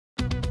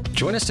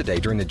Join us today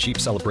during the Jeep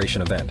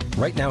Celebration event.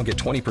 Right now, get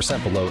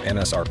 20% below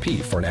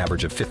MSRP for an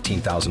average of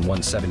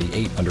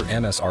 $15,178 under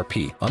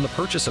MSRP on the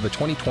purchase of a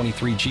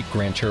 2023 Jeep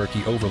Grand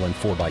Cherokee Overland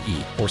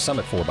 4xE or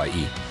Summit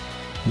 4xE.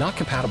 Not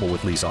compatible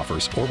with lease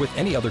offers or with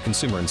any other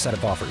consumer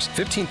incentive offers.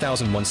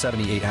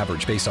 $15,178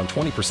 average based on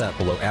 20%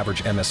 below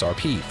average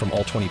MSRP from all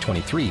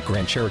 2023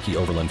 Grand Cherokee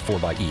Overland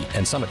 4xE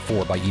and Summit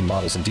 4xE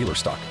models in dealer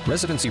stock.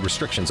 Residency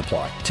restrictions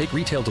apply. Take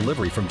retail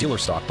delivery from dealer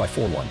stock by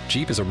 4/1.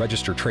 Jeep is a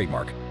registered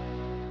trademark.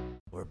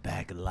 We're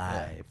back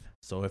live.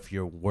 So if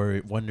you're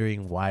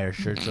wondering why our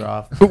shirts are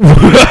off, Oh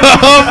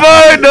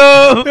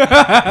no!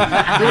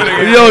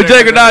 Yo,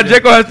 Jacob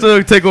has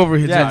to take over.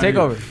 Yeah, take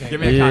over. Give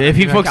me a countdown. If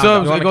he fucks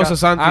up, it goes to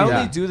Santi. I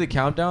only do the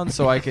countdown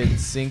so I can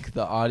sync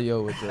the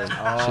audio with the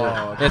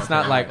shit. It's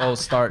not like,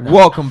 start now.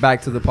 Welcome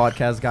back to the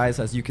podcast, guys.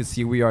 As you can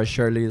see, we are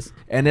shirtless,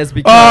 and it's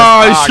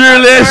because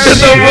shirtless.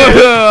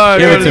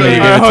 Give it to me.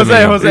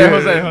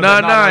 Jose.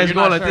 Nah, it's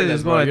going like this.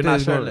 It's going like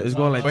this. It's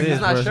going like this. he's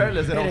not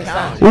shirtless. It don't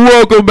count.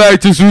 Welcome back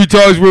to Sweet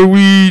Talks, where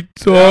we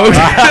talk.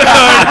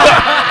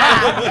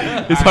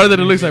 It's harder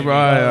than it looks like, bro.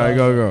 All right,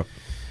 go.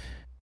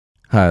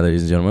 Hi,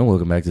 ladies and gentlemen.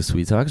 Welcome back to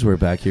Sweet Talks. We're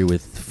back here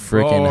with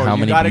freaking how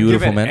many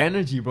beautiful men.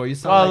 Energy, bro. You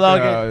sound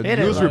like a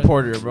news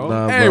reporter,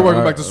 bro. Hey,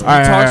 welcome back to Sweet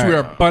Talks. We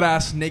are butt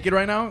ass naked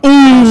right now,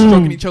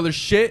 stroking each other's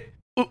shit.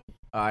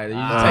 Alright, you're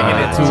taking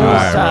it too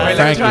hard.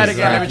 Let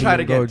me try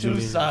to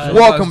get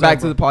Welcome back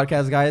to the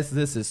podcast, guys.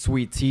 This is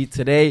Sweet Tea.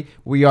 Today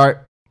we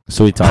are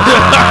Sweet Talks.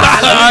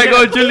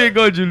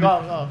 Go, Julie.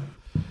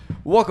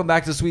 Welcome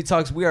back to Sweet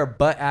Talks. We are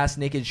butt ass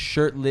naked,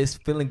 shirtless,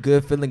 feeling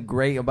good, feeling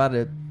great, about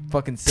to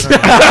fucking sit on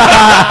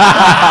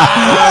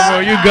Bro,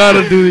 you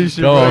gotta do this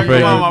shit. Come on,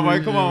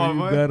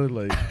 my boy. You gotta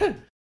like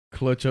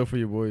clutch up for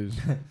your boys.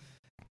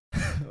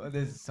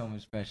 This is so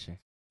much pressure.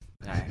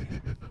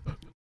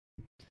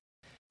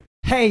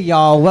 Hey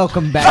y'all,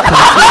 welcome back to the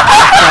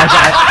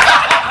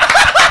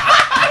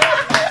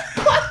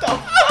What the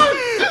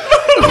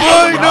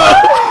fuck?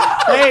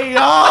 Hey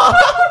y'all.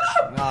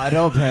 Nah,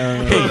 don't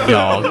play. Hey,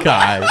 y'all,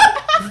 guys.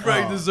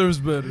 Frank deserves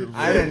better. Bro.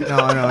 I didn't. No. It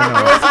wasn't even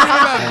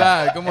that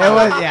bad. Come on. It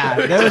was, yeah.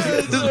 There was.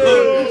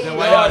 Then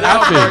why y'all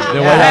laughing?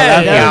 There was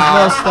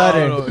no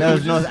stutter. There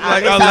was no.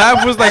 Like our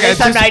laugh was like Yeah,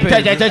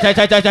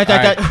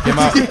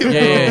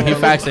 he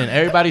faxing.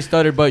 Everybody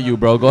stuttered but you,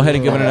 bro. Go ahead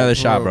and give it another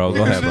shot, bro.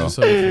 Go ahead,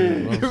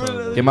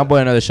 bro. Give my boy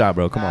another shot,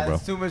 bro. Come on, bro.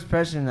 It's too much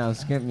pressure now.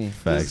 Skip me.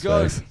 Facts.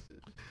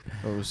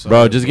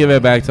 Bro, just give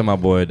it back to my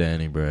boy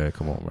Danny, bro.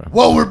 Come on, bro.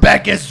 Well, we're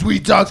back at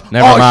Sweet Talks.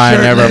 Never mind,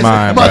 bro.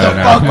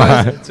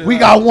 Motherfuckers. We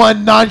got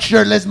one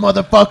non-shirtless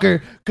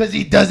motherfucker because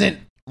he doesn't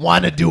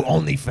want to do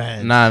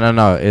OnlyFans.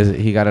 No.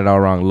 He got it all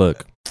wrong.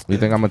 Look, you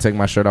think I'm going to take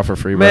my shirt off for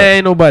free, bro? Man,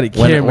 ain't nobody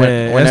care,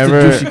 man.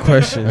 Whenever, that's the juicy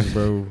questions,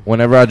 bro.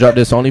 Whenever I drop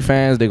this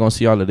OnlyFans, they're going to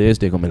see all of this.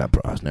 They're going to be like,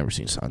 bro, I've never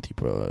seen Santi,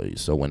 bro.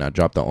 So when I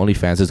drop the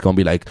OnlyFans, it's going to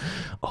be like,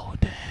 oh,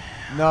 damn.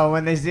 No,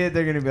 when they see it,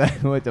 they're gonna be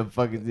like, "What the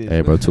fuck is this?"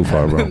 Hey, bro, too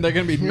far, bro. They're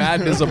gonna be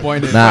mad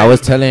disappointed. Nah, I was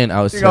telling.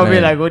 They're gonna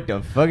be like, "What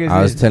the fuck is this?"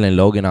 I was telling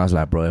Logan, I was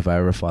like, bro, if I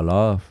ever fall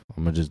off,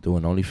 I'm gonna just do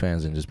an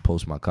OnlyFans and just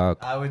post my cock.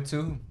 I would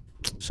too.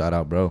 Shout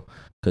out, bro.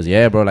 Cause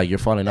yeah, bro, like you're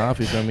falling off.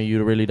 You feel me?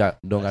 You really don't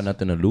got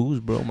nothing to lose,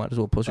 bro. Might as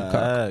well post your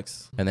cock,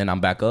 and then I'm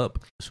back up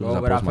as soon as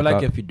I but I post feel my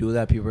like cock. if you do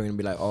that, people are gonna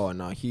be like, "Oh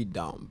no, he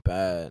down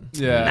bad."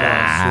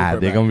 Yeah. Nah,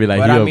 they're gonna be like,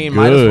 but "Yo, I mean,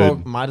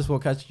 good." might as well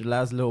catch your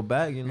last little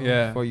bag, you know,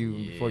 Yeah. before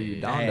you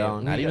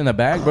down. Not even the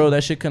bag, bro.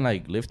 That shit can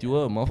like lift you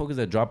up. Motherfuckers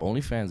that drop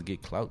OnlyFans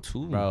get clout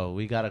too, Bro,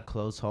 we got a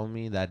close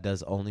homie that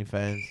does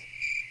OnlyFans.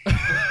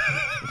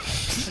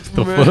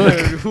 The fuck?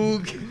 Who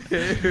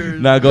cares?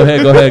 Nah, go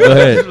ahead.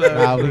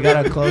 Nah, we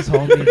got a close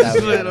homie that we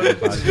got on the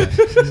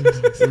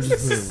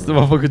podcast. The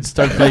motherfucker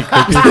start playing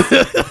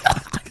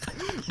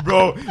cricket.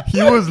 Bro,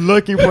 he was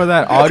looking for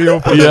that audio.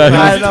 Yeah,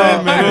 I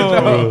know,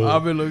 Bro,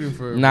 I've been looking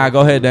for it. Nah,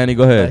 go ahead, Danny.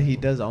 Go But ahead. he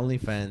does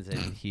OnlyFans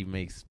and he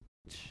makes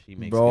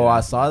Bro, good.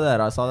 I saw that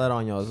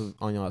on y'all's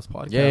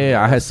podcast.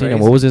 Yeah, I had seen him.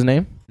 What was his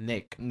name?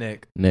 Nick.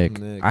 Nick.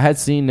 I had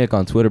seen Nick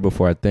on Twitter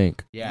before, I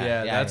think.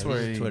 Yeah, that's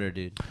where he's a Twitter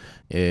dude.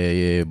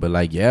 Yeah. But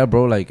like, yeah,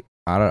 bro. Like,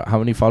 how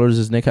many followers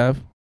does Nick have?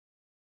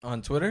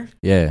 On Twitter?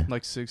 Yeah,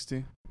 Like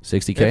 60.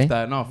 60K. If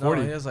that, no,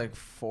 40. No, he has like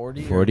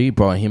 40. 40,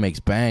 bro. He makes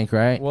bank,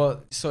 right?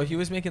 Well, so he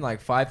was making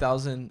like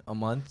 5,000 a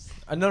month.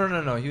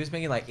 No. He was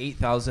making like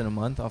 8,000 a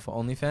month off of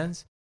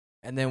OnlyFans.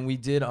 And then we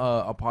did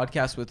a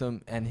podcast with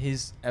him, and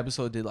his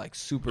episode did like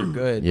super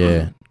good.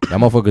 Yeah, that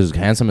motherfucker's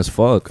handsome as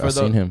fuck. I've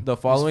seen him. The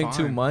following He's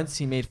 2 fine. months,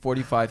 he made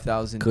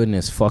 45,000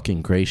 Goodness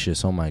fucking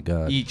gracious. Oh my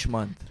god, each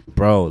month.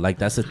 bro. Like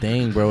that's the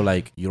thing, bro.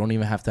 Like you don't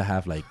even have to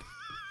have like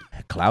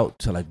clout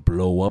to like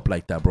blow up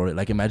like that, bro.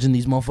 Like imagine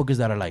these motherfuckers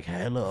that are like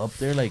hella up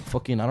there, like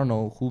fucking I don't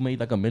know who made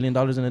like $1 million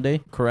in a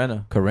day.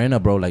 Karena,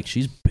 bro. Like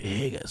she's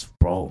big as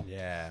bro.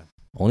 Yeah.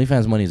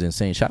 OnlyFans money is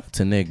insane. Shout out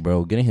to Nick,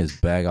 bro. Getting his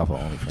bag off of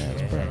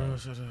OnlyFans, bro.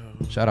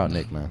 Shout out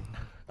Nick, man.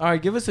 All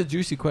right, give us a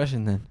juicy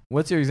question then.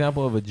 What's your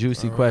example of a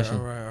juicy question?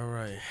 All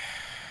right.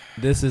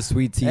 This is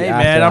Sweet Tea. Hey,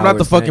 After man, I'm not the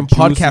Hours, fucking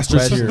man. Juicy podcaster.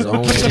 questions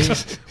only.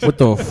 What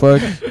the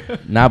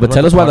fuck? Nah, but I'm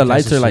tell not us the why the podcaster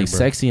lights are like shit, bro.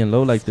 sexy and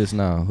low like this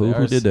now.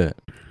 Who did that?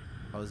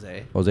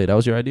 Jose. Jose, that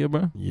was your idea,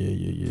 bro?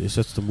 Yeah. It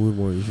sets the mood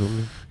more. You feel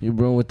me? You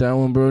bro with that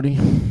one, Brody?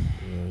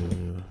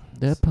 Yeah.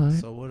 That part.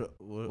 So what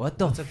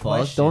the What's the fuck?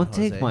 question, Don't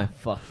Jose? take my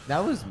fuck. That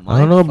was my I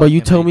don't know, but you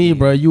fucking tell me, idea.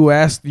 bro. You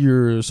asked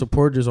your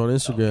supporters on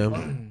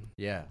Instagram.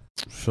 Yeah.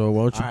 So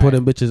why don't you All put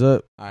right. them bitches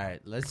up? All right.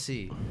 Let's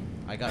see.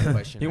 I got a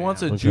question. He right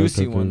wants now. a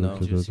juicy one though.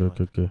 Juicy one.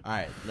 Okay. All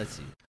right. Let's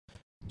see.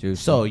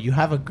 Juicy. So you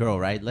have a girl,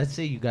 right? Let's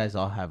say you guys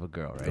all have a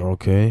girl, right?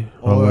 Okay.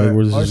 I Or, like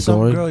where this or is some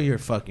going. girl you're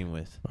fucking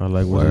with. I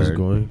like where this is Word.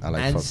 going. I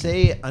like And fucking.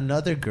 say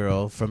another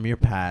girl from your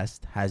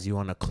past has you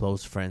on a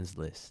close friends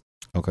list.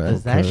 Okay.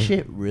 Does that Okay.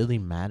 shit really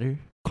matter?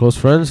 Close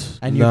friends?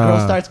 And your girl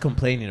Nah. starts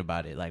complaining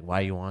about it, like, why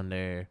you on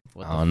there?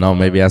 What I don't know.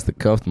 Maybe that's the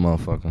cuffed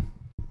motherfucker.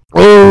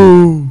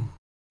 Oh,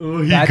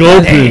 he That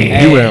gulping. does- He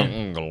Hey.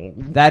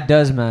 went. That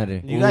does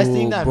matter. You guys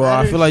think that bro?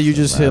 matters? I feel like you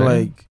just hit Matter.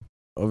 like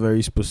a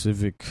very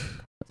specific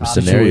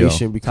Scenario.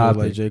 situation because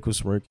like Topic. Jake was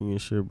smirking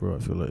and shit, bro. I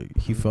feel like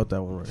he felt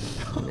that one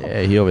right.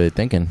 Yeah, he over there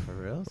thinking. For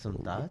real? Some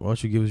thought? Why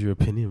don't you give us your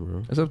opinion,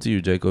 bro? It's up to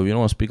you, Jacob. If you don't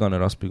want to speak on it,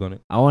 I'll speak on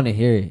it. I want to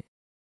hear it.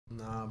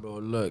 Nah, bro.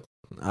 Look,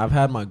 I've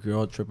had my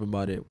girl trip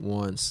about it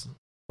once,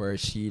 where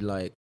she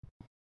like,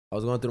 I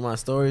was going through my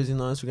stories,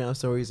 Instagram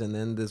stories, and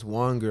then this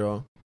one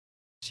girl,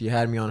 she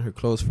had me on her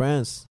close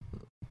friends,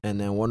 and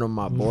then one of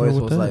my What's boys wrong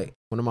with was that? like,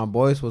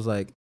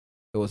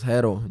 it was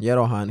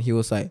Yerohan. He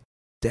was like,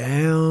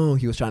 damn.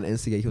 He was trying to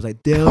instigate. He was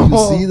like, damn, you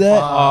see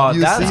that? Oh,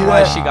 You that's see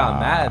why that? she got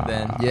mad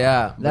then.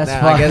 Yeah, but That's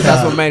then I guess fucked that's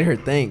up. what made her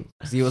think.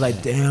 'Cause he was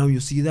like, "Damn, you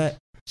see that?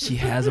 She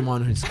has him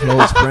on his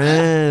close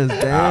friends.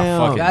 Damn,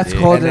 fucking That's dick.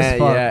 cold and as then,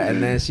 fuck. yeah."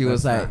 And then she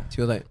was like,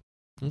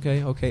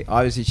 okay.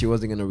 Obviously, she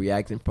wasn't gonna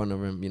react in front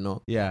of him,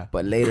 Yeah.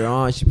 But later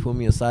on, she pulled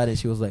me aside and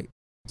she was like,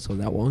 "So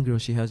that one girl,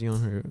 she has you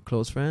on her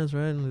close friends,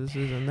 right? And this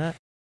and that."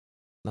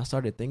 And I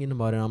started thinking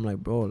about it. I'm like,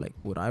 bro, like,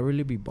 would I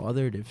really be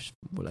bothered if,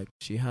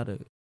 she had a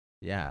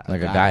Yeah.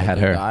 Like a guy had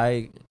her.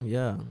 guy?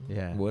 Yeah.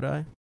 Yeah. Would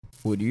I?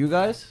 Would you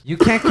guys? You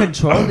can't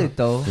control it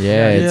though.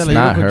 Yeah, it's like,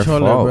 not you her control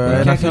it, fault, bro.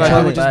 bro. And I feel like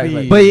that would just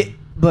Control be. it.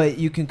 But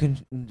you can.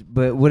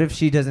 But what if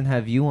she doesn't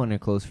have you on her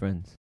close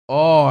friends?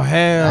 Oh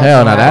hell!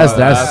 Hell no, that's If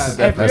that's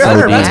you're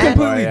OD. her That's man-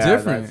 completely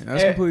different.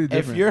 That's completely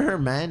different. If you're her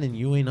man and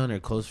you ain't on her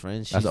close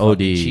friends, she's That's fucking OD.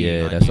 cheating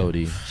Yeah, on that's you.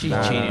 OD. She's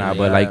Nah, cheating. nah, on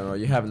but you. like- bro,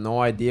 you have no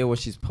idea what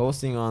she's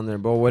posting on there,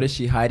 bro. What is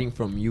she hiding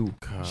from you?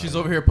 She's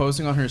over here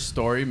posting on her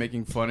story,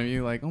 making fun of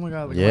you, like, "Oh my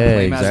god, look Yeah, at my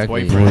lame ass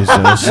exactly. boyfriend." Boys,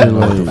 that shit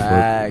like-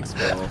 Facts,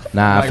 bro.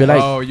 Nah, I feel like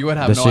bro, you would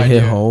have That no shit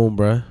idea. hit home,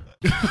 bro.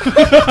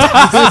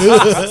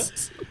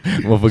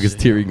 motherfuckers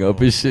tearing up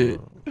and shit.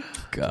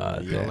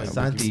 God Yeah, damn. like,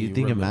 Santi, making you me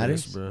think it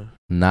reminisce, matters? bro?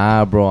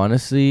 Nah, bro.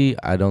 Honestly,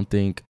 I don't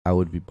think I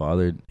would be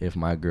bothered if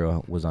my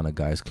girl was on a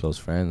guy's close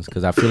friends,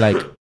 because I feel like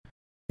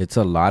it's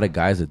a lot of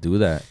guys that do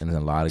that, and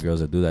there's a lot of girls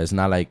that do that. It's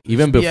not like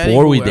even Just be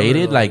before we whoever,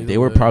 dated, like they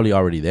were whoever. probably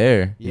already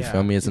there. You Yeah.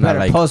 feel me? It's You not better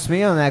like post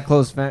me on that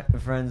close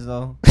friends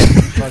though.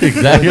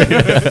 exactly,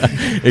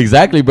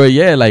 exactly. But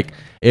yeah, like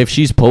if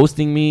she's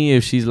posting me,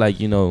 if she's like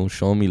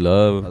showing me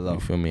love, Hello. you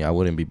feel me? I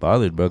wouldn't be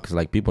bothered, bro, because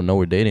like people know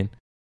we're dating.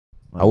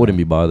 I wouldn't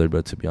be bothered, bro.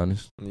 To be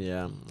honest,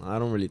 Yeah, I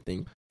don't really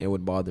think it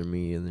would bother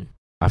me either.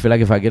 I feel like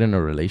if I get in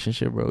a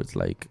relationship, bro, it's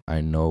like I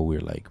know we're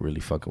like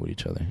really fucking with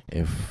each other.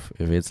 If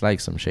it's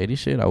like some shady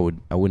shit, I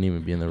wouldn't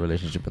even be in the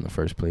relationship in the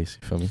first place.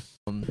 You feel me?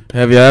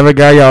 Have you ever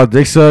got y'all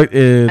dick sucked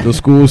in the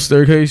school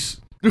staircase?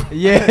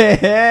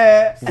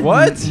 Yeah.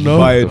 What? No.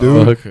 By a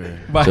dude. Okay.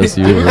 Just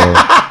you, bro.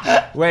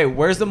 Wait,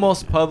 where's the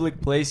most public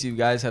place you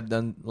guys have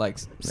done like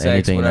sex?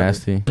 Anything whatever?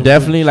 nasty.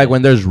 Definitely like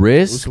when there's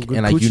risk some good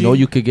and like coochie?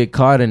 you could get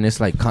caught and it's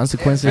like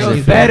consequences. Feels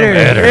It better.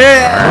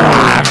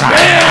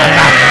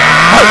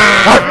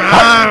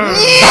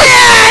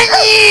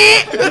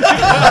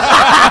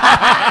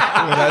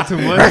 That's too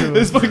much.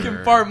 This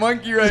fucking fart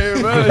monkey right here,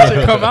 bro. That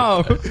should come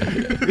out. Bro,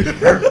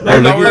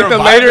 Like, look the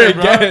later it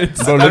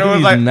gets. Bro, look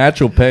at these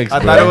natural pecs, I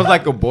bro. thought it was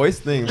like a boys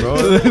thing, bro.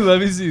 Let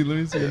me see. What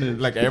it is.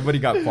 Like everybody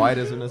got quiet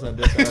as soon as I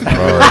did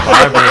that.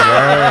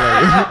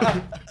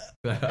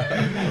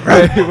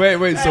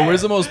 Wait. So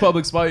where's the most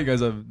public spot you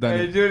guys have done?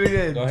 it? Do it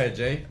again. Go ahead,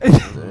 Jay.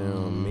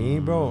 Damn, me,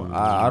 bro.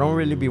 I don't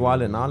really be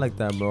wilding out like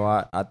that,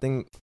 bro. I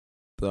think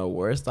the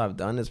worst I've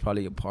done is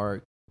probably a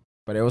park.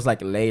 But it was like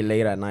late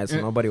at night,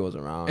 so nobody was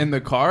around. In the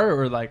car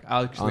or like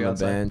on actually the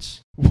outside? bench.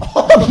 You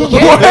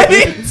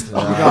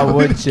got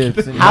wood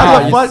chips. In your How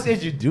ass. the fuck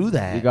did you do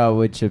that? You got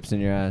wood chips in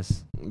your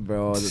ass.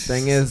 Bro, the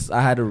thing is,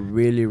 I had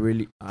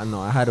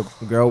I had a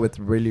girl with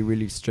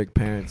really strict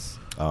parents.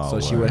 So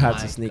she would have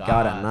My to sneak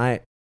out at God.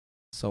 night.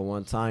 So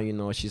one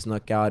time, she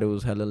snuck out. It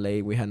was hella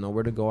late. We had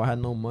nowhere to go. I had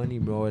no money,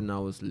 bro, and I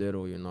was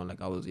little,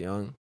 like I was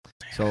young.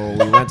 So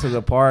we went to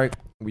the park.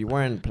 We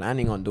weren't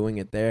planning on doing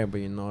it there, but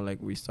like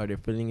we started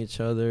feeling each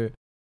other.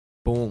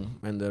 Boom,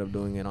 ended up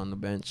doing it on the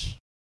bench.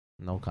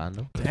 No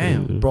condom.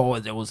 Damn, bro,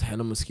 there was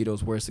hella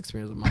mosquitoes. Worst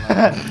experience of my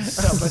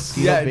life.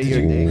 Yeah, Big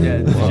did you, dick. yeah,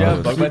 did you have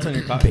Wow. bug bites on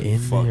your cock? Been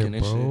Fucking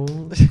there, and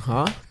bro.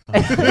 Huh?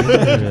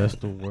 That's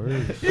the word.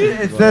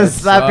 Instead of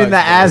slapping the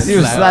sucks, ass, he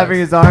was sucks. slapping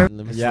his arm.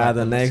 Let me Yeah, slap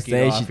the next mosquito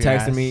day off she your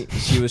texted ass. me.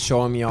 She was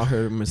showing me all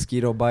her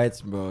mosquito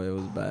bites, bro. It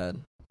was bad.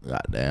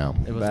 God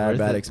damn. It was Bad worth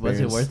it. Was it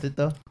experience. worth it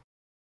though?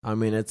 I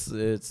mean, it's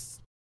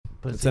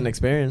It's an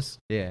experience.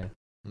 Yeah.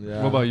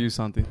 Yeah. What about you,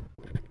 Santi?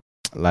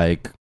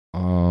 Like,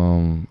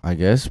 I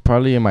guess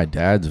probably in my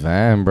dad's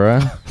van,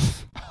 bruh.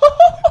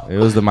 It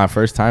was my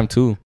first time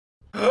too.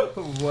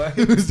 What?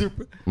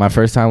 My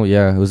first time,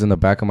 yeah, it was in the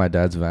back of my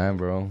dad's van,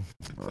 bro.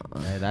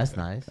 Hey, that's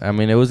nice. I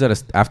mean, it was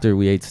after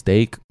we ate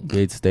steak. We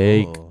ate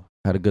steak, Oh.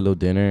 had a good little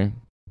dinner,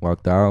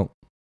 walked out.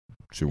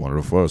 She wanted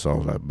to fuck, so I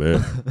was like,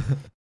 bet.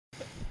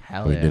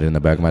 Hell We yeah. did it in the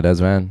back of my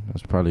dad's van.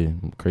 That's probably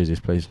the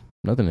craziest place.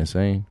 Nothing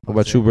insane. What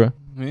about you, bro?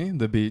 Me?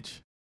 The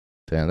beach.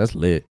 Damn, that's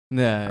lit.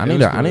 Yeah. I need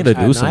to do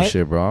At some night?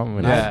 shit, bro.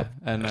 I'm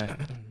At night.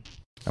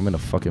 in a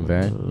fucking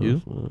van.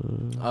 You?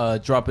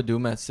 Drop a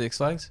doom at Six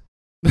Flags.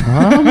 What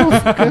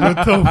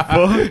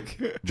the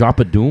fuck? Drop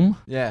a doom?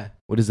 Yeah.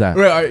 What is that?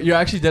 Wait, are you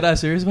actually dead ass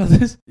serious about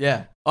this?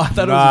 Yeah. Oh, I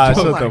thought it was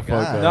a joke. shut the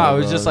fuck up. No, it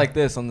was just like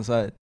this on the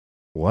side.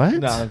 What?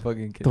 No, I'm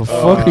fucking kidding. The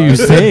fuck are you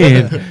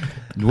saying?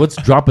 What's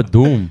drop a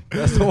doom?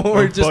 That's the one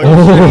where just.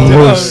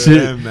 Oh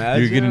shit!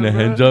 Imagine, You're getting a bro.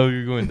 hand job.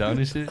 You're going down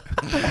and shit.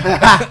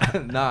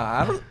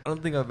 Nah, I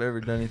don't think I've ever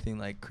done anything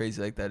like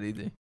crazy like that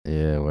either.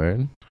 Yeah,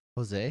 word.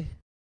 Jose.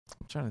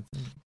 I'm trying to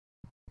think.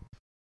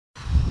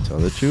 Tell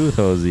the truth,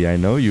 Hosey. I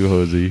know you,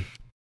 Hosey.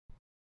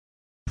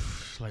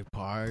 Like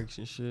parks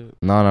and shit.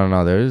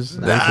 No. There's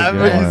a good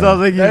but he one. sounds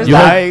like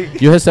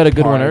he's You had said a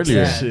good one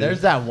earlier. Yeah,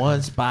 there's that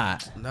one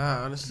spot.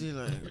 Nah, honestly,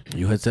 like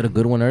You had said a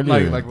good one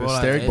earlier. Like Bro, the like,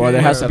 staircase. Bro,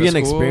 there has to at be a an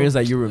school. experience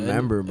that you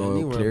remember, bro.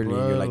 anywhere, Clearly,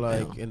 bro, you're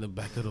like, damn. in the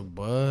back of the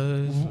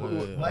bus.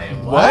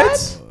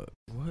 What?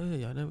 What?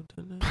 Y'all never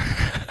done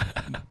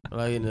that?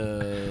 Like in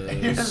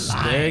the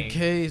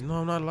staircase? No,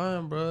 I'm not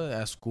lying, bro.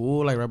 At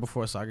school, like right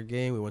before a soccer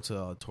game, we went to the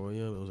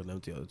auditorium. It was an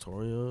empty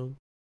auditorium.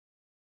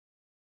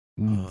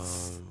 What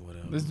else?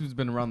 This dude's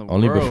been around the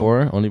only world.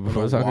 before On the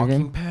a soccer walking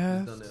game.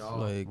 path, Done it all.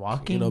 like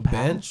Walking you know, path?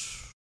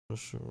 bench. For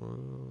sure.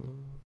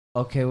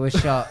 Okay,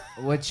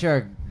 what's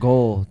your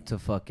goal to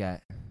fuck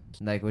at?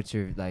 Like, what's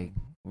your like?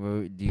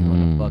 Where do you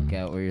want to fuck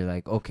at? Where you're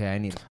like, okay, I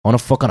need. I want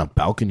to fuck on a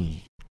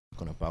balcony.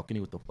 On a balcony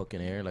with the fucking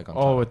air, like on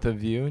Oh, top. with the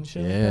view and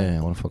shit. Yeah,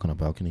 I want to fuck on a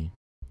balcony.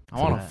 I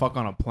want to fuck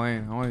on a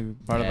plane. I want to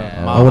be part of that.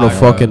 Yeah. I want to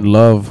fucking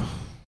love.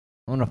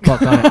 I want to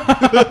fuck on it.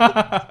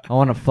 I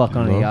want to fuck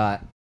on a Bro.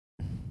 yacht.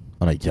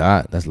 On a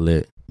yacht, that's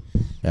lit.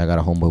 Yeah, I got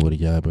a homeboy with a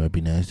yacht, bro. It'd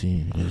be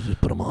nasty. Just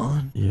put him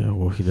on. Yeah,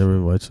 well, he never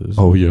invites us.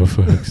 Oh yeah,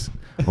 facts.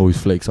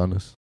 Always flakes on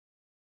us.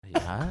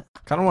 Yacht?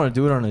 Kind of want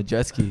to do it on a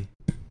jet ski.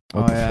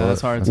 Oh, What the yeah, fuck?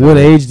 that's hard. What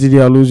age did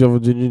y'all lose your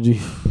virginity?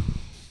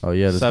 Oh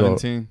yeah, let's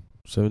 17.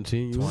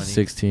 17. You? go. 20.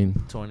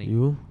 16. 20.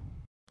 You?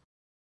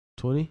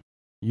 20?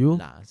 You?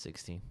 Nah,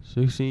 16.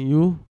 16?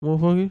 You,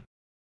 motherfucker?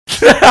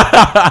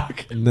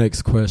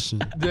 Next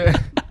question.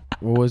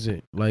 What was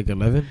it? Like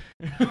 11?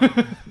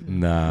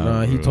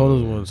 Nah, he bro.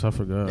 told us once. I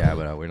forgot. Yeah,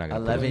 but we're not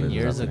gonna. put 11 his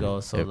years business out ago,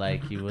 there. so If-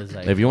 like he was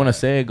like. If you want to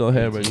say it, go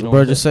ahead, bro. You don't Bro,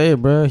 wanna just say say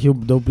it, bro.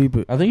 They'll bleep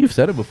it. I think you've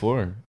said it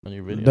before on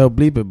your video. They'll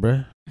bleep it,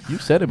 bro.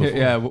 You've said it before.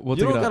 Yeah, we'll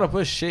You take don't it gotta out.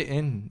 put shit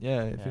in.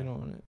 Yeah, if Yeah. you don't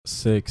want it.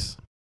 6.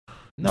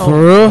 No.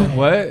 For real?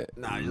 What?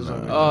 Nah, just Oh,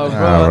 bro, Nah, I bro,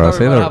 thought we were say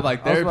gonna the- have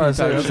like I was therapy about to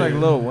say, type that's like shit.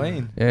 Lil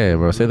Wayne. Yeah,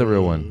 bro. Say the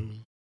real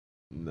one.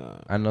 Nah.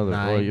 I know the.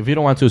 Nah, Well, if you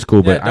don't want to, it's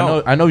cool. But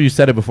Yeah, I know you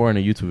said it before in a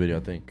YouTube video. I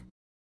think.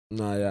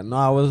 Nah, yeah. No,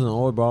 I wasn't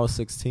old, bro. I was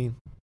 16.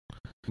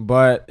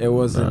 But it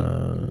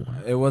wasn't.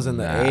 It wasn't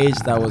the age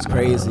that was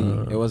crazy.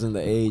 It wasn't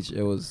the age.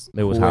 It was.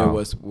 It was who how? it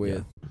was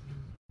with.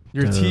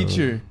 Your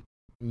teacher.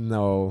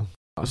 No.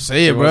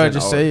 Say it, She bro. wasn't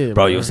Just old. say it.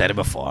 Bro, you said it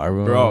before,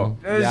 Bro.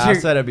 Yeah, I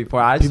said it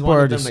before. I just People wanted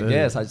already them to said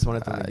guess. it. I just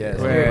wanted them to guess.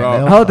 yeah.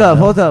 Bro,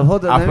 Hold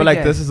up. I feel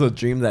like this is a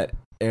dream that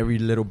every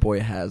little boy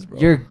has, bro.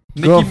 Your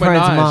Nicki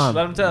girlfriend's Minaj. mom.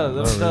 Let him tell it.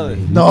 Let him tell it.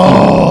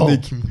 No.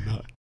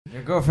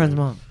 Your girlfriend's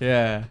mom.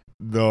 Yeah.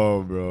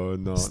 No, bro.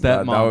 No.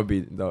 Stepmom. That would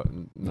be. No.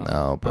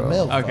 No, bro.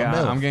 milf. Okay,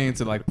 I'm getting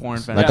into like porn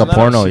fan. Like Yeah, a let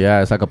porno. him-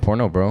 Yeah, it's like a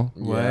porno, bro.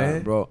 Yeah,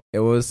 What? bro. It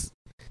was.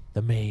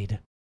 The maid.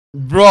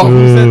 Bro,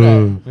 who said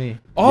that? Me.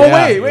 Oh,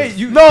 Yeah. wait.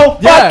 You No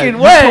yeah, fucking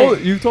you way. told-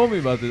 You told me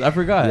about this. I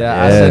forgot.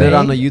 Yeah, I said it Yeah.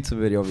 on the YouTube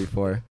video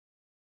before.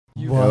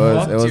 You It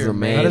fucked was your a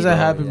maid. How does that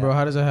bro, happen, yeah. bro?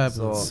 How does that happen?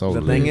 So, So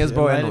the lit. thing is,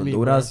 bro, in Enlighten me,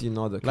 Honduras, you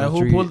know, the Like,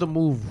 country. who pulled the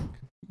move?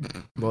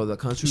 Bro, the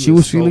country. She is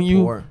was so feeling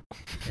you? poor.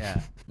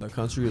 Yeah. The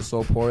country is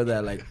so poor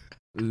that like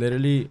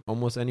literally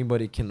almost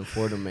anybody can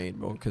afford a maid,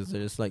 bro, because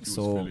it's like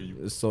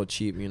it's so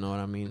cheap. You know what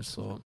I mean?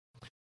 So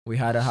we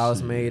had a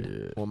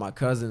housemaid. Well, my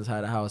cousins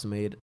had a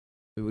housemaid.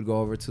 We would go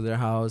over to their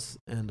house,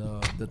 and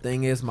the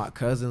thing is, my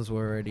cousins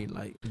were already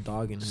like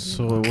dogging her.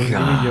 So it wasn't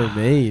even your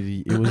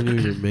maid. It wasn't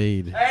even your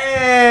maid.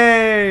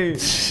 Hey!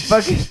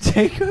 Fucking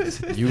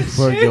Jacobs. You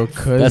fucked your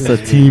cousin. That's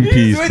a team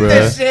piece, With bro.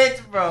 the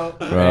shit, bro.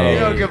 Bro. You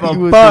don't give He a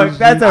was fuck. just-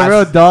 That's a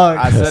real dog.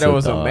 I said That's it a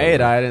was a dog.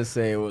 maid. I didn't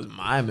say it was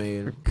my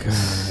maid.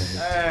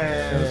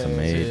 That was a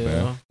maid,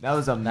 bro. That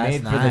was a That's maid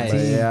for nice. the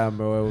But team. yeah,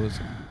 bro, it was.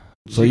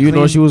 So you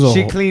know she was a.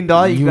 She cleaned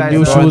all you guys.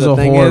 knew she Bro, was the a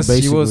thing whore, is,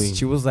 basically.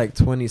 she was like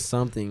 20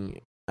 something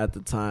at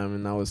the time,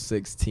 and I was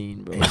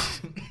 16, bro.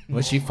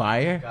 Was she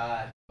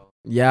fire?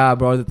 Yeah,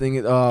 bro. The thing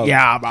is,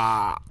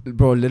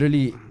 bro,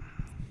 literally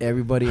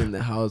everybody in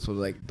the house was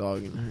like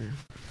dogging her.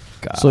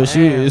 So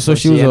she. So But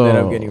she was ended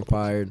a. up getting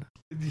fired.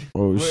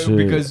 Oh shit!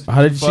 Because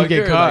How did you she fucked get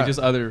her or, caught? Like just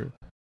other.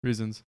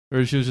 reasons,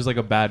 or she was just like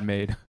a bad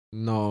maid?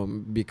 No,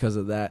 because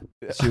of that,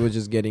 she was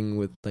just getting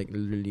with like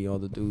literally all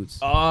the dudes.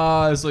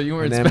 So you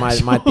weren't. And then my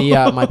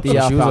tia So she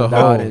was found a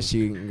out hoe. and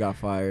she got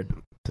fired.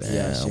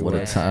 Damn, she what a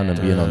was. time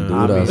to be in Damn.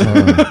 Honduras, I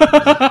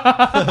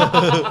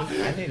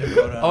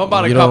I'm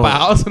about to You cop know- a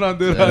house in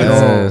Honduras.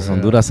 Yes,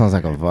 Honduras sounds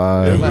like a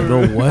vibe. You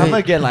know I'm what?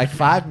 gonna get like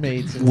 5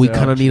 maids. We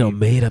kind of need a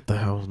maid at the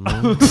house,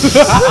 no?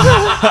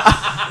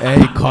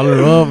 Hey, call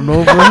her up,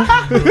 no, bro?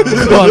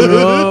 Call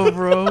her up,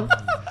 bro.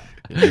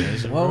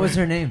 What was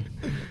her name?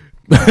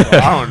 I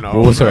don't know.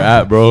 Where was her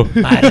at, bro?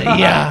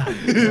 Maria.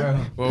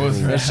 What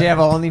was her? Does she have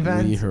an We need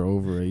OnlyFans? her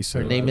over ASAP.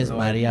 Her name is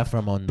Maria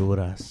from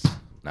Honduras.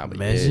 Nah, but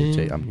Imagine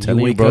yeah, I'm you telling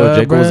you, wake bro. up,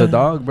 Jacob was a bruh.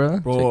 dog, bro.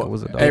 Bro, Jacob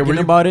was a dog. Hey, Thinking were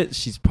you- about it,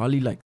 she's probably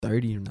like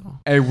 30 now.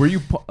 Hey, were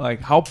you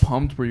like how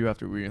pumped were you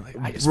after we were like?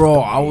 I just Bro,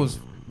 fucked a I maid. was,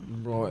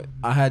 bro,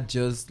 I had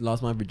just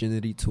lost my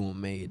virginity to a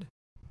maid.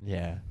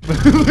 Yeah.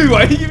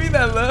 Why you give me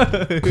that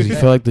look? Because you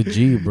feel like the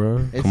G,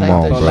 bro. It's Come like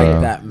on, the I felt bro.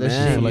 like that The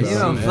man. shit. like You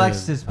know, man.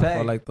 flexed his I felt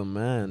peg. like the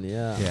man,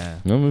 yeah. Yeah.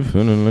 I'm be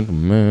feeling like a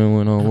man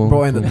when I walk.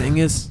 Bro, and the thing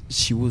is,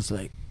 she was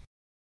like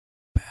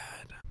bad.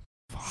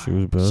 She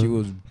was bad. She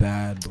was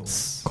bad, bro.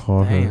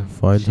 Call her. Damn.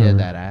 Find She her. had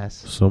that ass.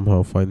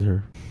 Somehow find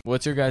her.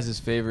 What's your guys'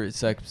 favorite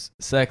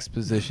sex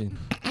position?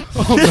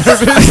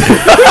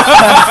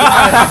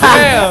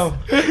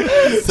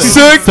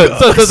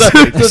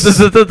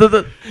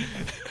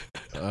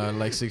 Damn.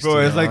 Like 69.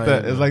 Bro,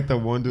 it's like the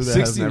one dude that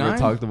has 69? never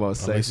talked about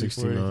I like sex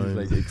before. 69. He's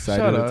like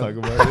excited Shut to up. talk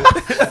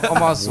about it.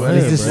 I'm on Swear,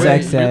 He's a bro.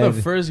 sex You're head.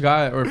 the first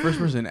guy or first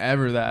person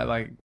ever that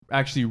like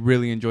actually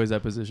really enjoys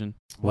that position.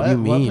 What do you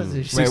mean?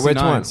 position? Wait, which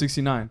one?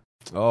 69.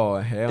 Oh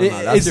hell It-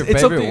 no, that's your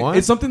favorite something, one?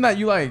 it's something that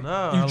you like.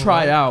 Nah, you I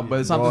try like out, it. but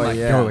it's something Oh, like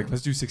yeah. yo, like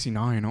let's do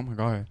 69. Oh my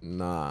god.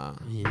 Nah.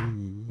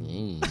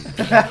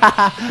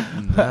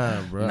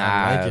 Nah, bro. Nah,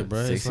 I like it, bro.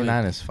 It's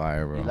 69 is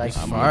fire, bro. You like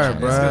I'm fire, not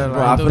bro. trying to-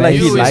 Bro, I The feel like he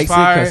view is likes it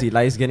fire. because he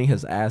likes getting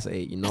his ass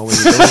ate. You know, when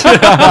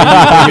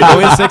you're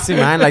doing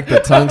 69, like the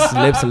tongue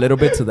slips a little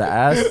bit to the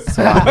ass.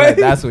 So I feel like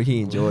that's what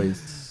he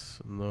enjoys.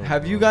 No,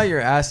 Have you bro. got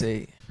your ass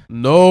ate?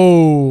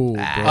 No,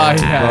 bro. Oh,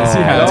 yes, he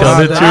has. Tell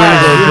the truth,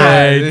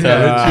 Yeah, okay? Tell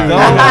the yeah. truth.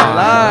 Don't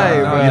lie,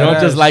 bro. You don't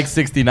just like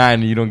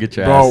 69 and you don't get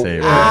your Bro. ass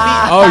saved, bro.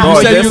 Oh, you Bro,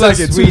 said this you like is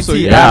it too, sweet so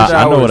tea. yeah. Yeah, After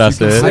I know hours, what I you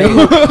can said. say-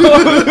 Hold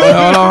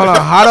on.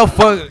 How the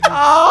fuck?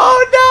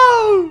 Oh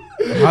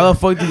How the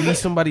fuck do you leave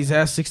somebody's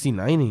ass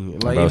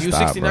 69ing? Like Bro, if you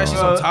stop, 69, bro.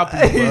 she's on top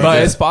of you, bro.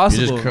 But it's You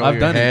possible. just curl I've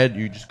your done it. head.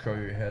 You just curl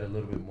your head a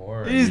little bit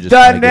more. and He's you just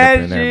done kinda get up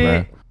that in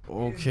there, bro.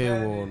 Okay,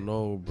 well,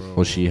 no, bro.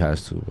 Well, she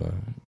has to, but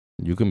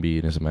you can be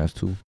in some ass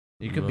too,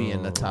 You could be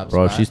in the top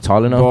bro. If spot. she's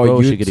tall enough, Bro, bro,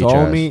 you she could eat your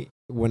told ass. me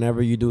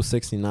whenever you do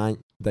 69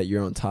 that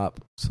you're on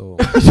top. So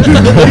That's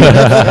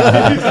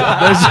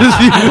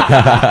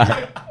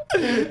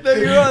That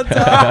you're on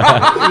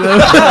top.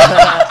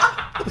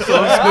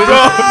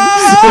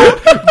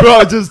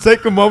 bro, just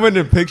take a moment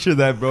and picture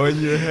that, bro, in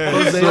your head.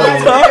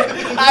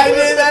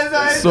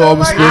 So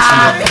I'm squishing.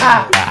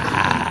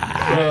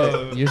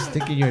 You're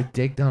sticking your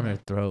dick down her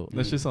throat.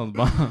 That shit sounds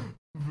bomb.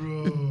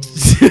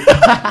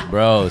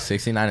 Bro,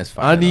 69 is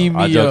fire. I need though.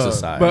 All me jokes a.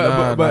 aside.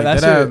 but like,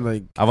 that's that your- ass,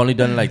 like, I've only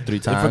done it like 3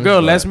 times. if a girl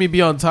but- lets me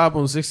be on top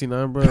on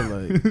 69, bro,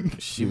 like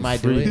she You might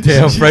free. do it.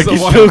 Damn, She's Frankie's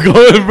the one. still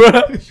going, bro.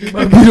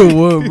 Might be the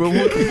one, bro.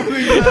 What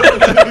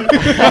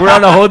the We're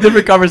on a whole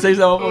different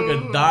conversation. I'm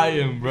fucking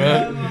dying,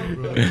 bro.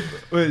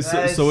 Wait,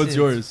 so what's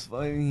yours?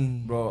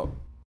 Bro,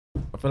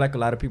 I feel like a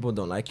lot of people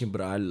don't like him,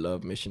 but I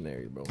love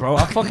Missionary, bro. Bro,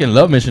 I fucking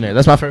love Missionary.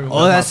 That's my favorite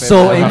one. Oh, that's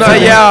so That's my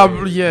intimate. Nah,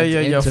 favorite. yeah.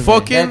 Intimate.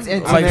 Fucking,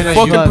 That's like intimate.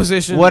 fucking What-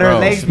 position. What her Bro.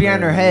 legs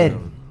behind her head.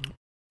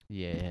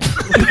 Yeah.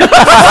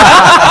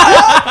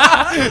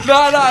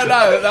 No,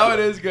 that one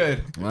is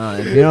good. Wow,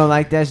 if you don't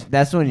like that,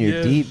 that's when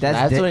you're deep.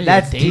 That's when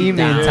that's you're deep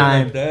demon down.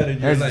 time.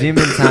 That's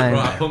demon time.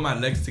 Bro, I put my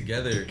legs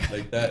together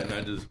like that, and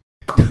I just.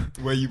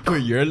 Where you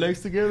put your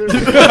legs together? Bro,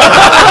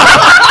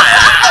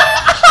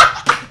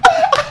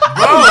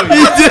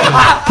 you did.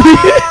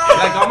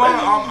 Like I'm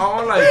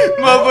on like.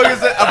 Motherfucker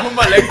said, I put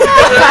my legs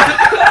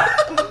together.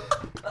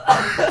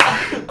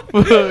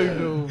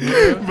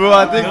 Bro,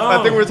 I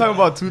think we're talking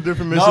about 2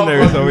 different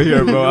missionaries over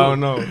here, bro. I don't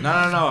know.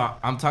 No.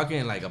 I'm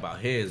talking like about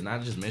his,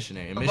 not just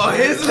Missionary. About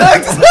his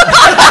legs?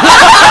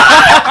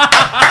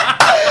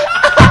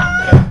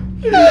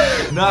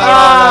 No.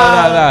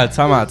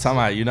 Time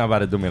out. You're not about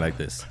to do me like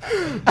this.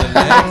 The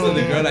legs of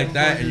the girl like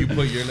that, and you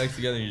put your legs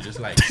together, and you're just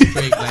like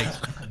straight, like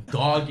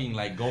dogging,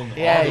 like going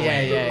all the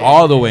way,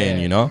 all the way in,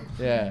 you know.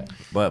 Yeah.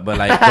 But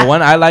like the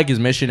one I like is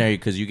Missionary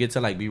because you get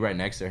to like be right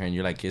next to her and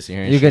you're like kissing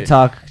her. And You shit. can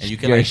talk and you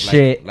can your like,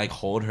 shit. like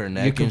hold her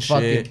neck You can and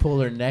fucking shit. pull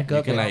her neck You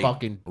up can and like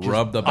fucking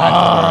rub the back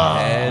of her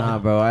head. Nah,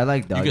 bro, I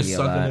like You doggy can a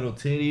suck a lot. little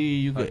titty.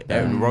 You Fuck can,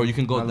 that. bro. You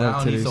can go I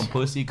love down, eat titties. some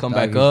pussy, come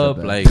Doggy's back the up.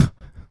 best. Like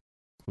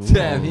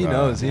Damn, he bro.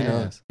 knows. He Yeah.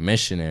 knows.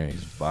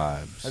 Missionaries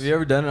vibes. Have you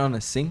ever done it on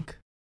a sink?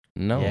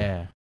 No.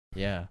 Yeah.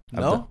 I've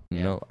No? done-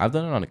 no. I've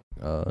done it on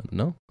a.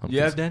 No.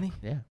 You have, Danny?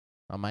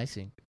 On my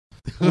sink.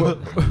 I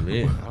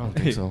don't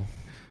think so.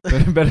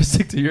 Better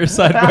stick to your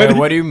side, Wait, buddy.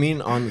 what do you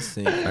mean on the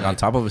sink? Like on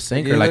top of a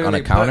sink You or like on a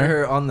literally put counter.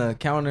 her on the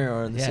counter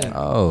or the Yeah. sink.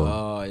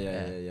 Oh. Oh,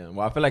 yeah.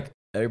 Well, I feel like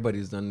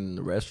everybody's done it in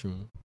the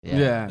restroom.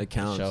 Yeah. It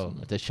counts.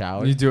 The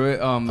shower. You do it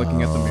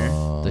looking at the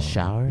mirror. The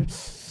shower.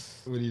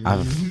 What do you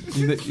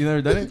mean? You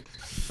never done it?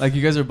 Like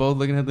you guys are both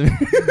looking at the mirror.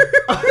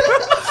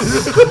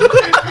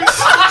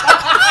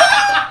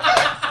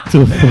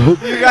 You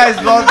guys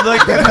both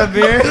looked at the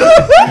mirror.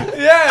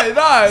 Yeah,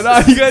 nah.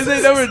 You guys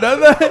ain't never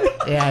done that.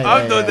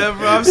 I've done that,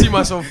 bro. I've seen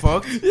myself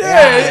fucked.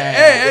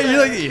 Hey,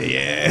 you're like,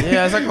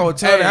 Yeah, it's like a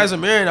hotel that has a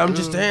mirror, and I'm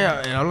just there,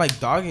 and I'm like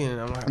dogging,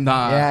 and I'm like,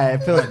 nah. Yeah,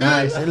 it feels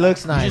nice. It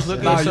looks you nice. just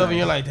look at yourself, and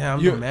you're like, damn,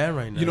 I'm the man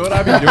right now. You know what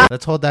I've been doing?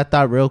 Let's hold that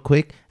thought real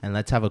quick, and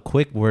let's have a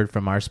quick word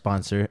from our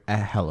sponsor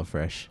at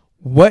HelloFresh.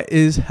 What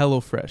is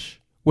HelloFresh?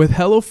 With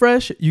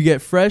HelloFresh, you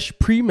get fresh,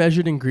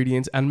 pre-measured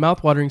ingredients and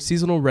mouthwatering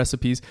seasonal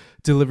recipes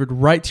delivered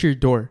right to your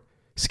door.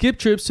 Skip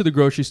trips to the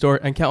grocery store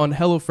and count on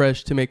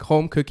HelloFresh to make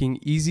home cooking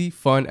easy,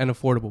 fun, and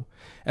affordable.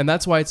 And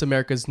that's why it's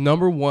America's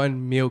 #1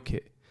 meal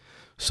kit.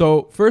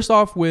 So first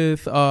off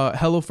with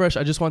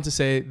HelloFresh, I just want to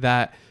say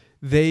that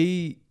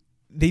they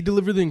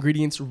deliver the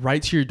ingredients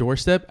right to your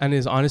doorstep, and it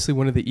is honestly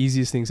one of the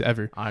easiest things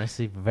ever.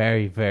 Honestly,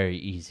 very, very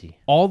easy.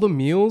 All the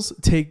meals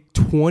take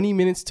 20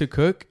 minutes to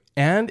cook,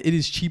 and it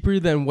is cheaper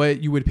than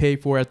what you would pay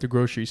for at the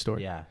grocery store.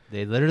 Yeah,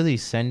 they literally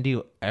send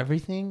you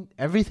everything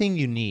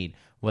you need,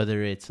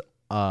 whether it's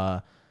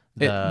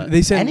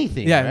they send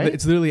anything. Yeah, right?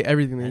 it's literally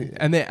everything.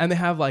 And they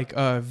have like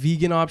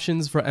vegan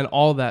options for and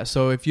all that.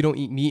 So if you don't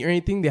eat meat or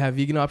anything, they have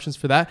vegan options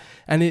for that.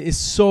 And it is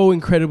so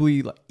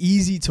incredibly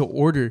easy to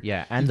order.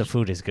 Yeah, and the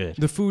food is good.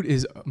 The food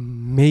is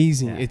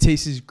amazing. Yeah. It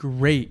tastes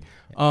great.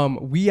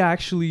 We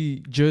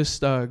actually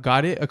just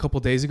got it a couple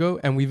days ago,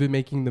 and we've been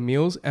making the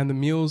meals. And the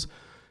meals,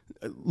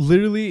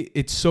 literally,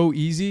 it's so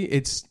easy.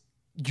 It's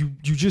you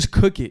just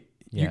cook it.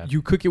 Yeah.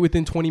 You cook it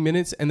within 20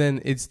 minutes, and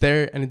then it's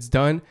there and it's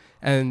done.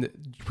 And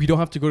we don't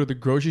have to go to the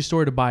grocery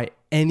store to buy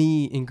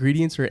any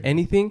ingredients or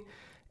anything.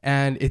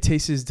 And it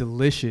tastes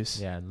delicious.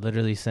 Yeah,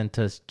 literally sent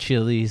us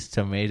chilies,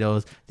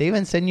 tomatoes. They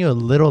even send you a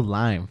little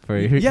lime for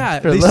your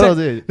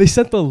they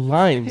sent the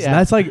limes.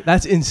 Yeah.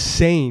 That's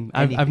insane.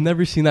 I've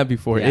never seen that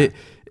before. Yeah.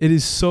 It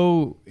is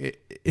so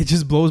it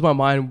just blows my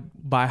mind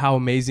by how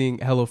amazing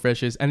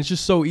HelloFresh is, and it's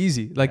just so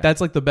easy. Like that's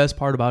like the best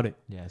part about it.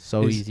 Yeah,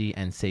 so easy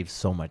and saves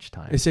so much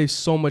time. It saves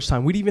so much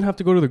time. We didn't even have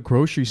to go to the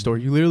grocery store.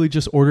 You literally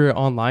just order it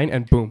online,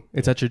 and boom,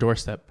 it's at your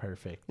doorstep.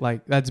 Perfect.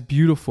 Like that's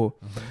beautiful.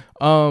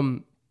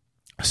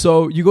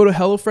 So you go to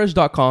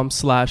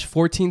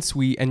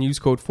HelloFresh.com/14sweet and use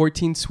code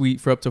 14sweet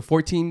for up to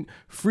 14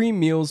 free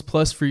meals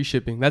plus free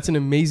shipping. That's an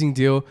amazing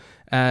deal.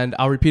 And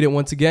I'll repeat it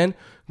once again.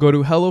 Go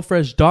to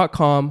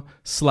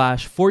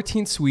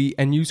HelloFresh.com/14sweet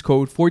and use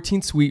code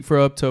 14sweet for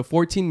up to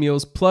 14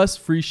 meals plus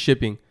free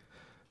shipping.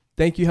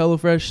 Thank you,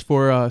 HelloFresh,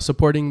 for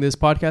supporting this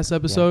podcast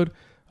episode.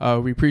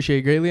 We appreciate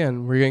it greatly,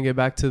 and we're going to get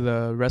back to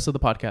the rest of the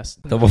podcast.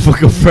 The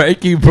motherfucker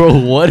Frankie, bro.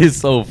 What is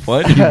so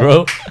funny,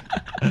 bro?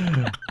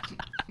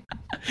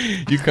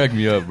 You crack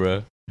me up,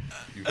 bro.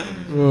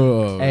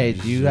 Hey,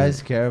 do you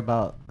guys care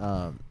about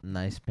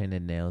nice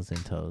painted nails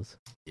and toes?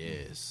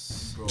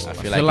 Yes. Bro, I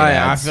feel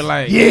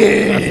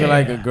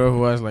like a girl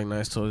who has like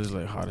nice toes is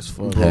like hot as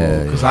fuck.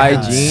 Because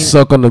hygiene,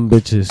 Suck on them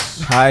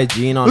bitches.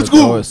 hygiene on the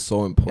toe is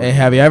so important. Hey,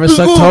 have you ever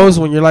sucked toes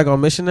when you're like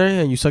on missionary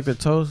and you suck their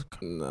toes?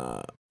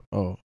 Nah,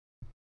 Oh.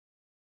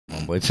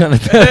 Boy, trying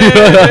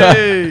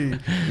to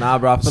nah,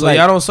 bro. I feel So like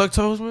y'all don't suck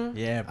toes, man?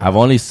 yeah, bro. I've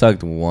only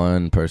sucked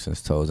one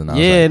person's toes, and I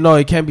was Yeah, like, no,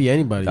 it can't be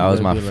anybody. that You was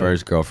gotta my be like-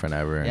 first girlfriend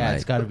ever. And Yeah, like,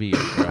 it's gotta be.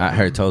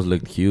 her toes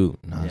looked cute,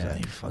 and I was Yeah.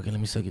 like, "Fucking, let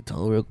me suck your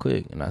toe real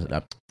quick." And I said,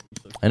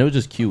 and it was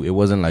just cute. It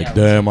wasn't like,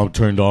 "Damn, I'm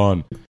turned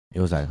on." It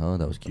was like, "Oh,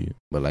 that was cute,"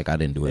 but like I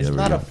didn't do it. It's every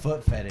not day. a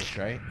foot fetish,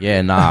 right?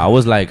 Yeah, nah. I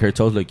was like, her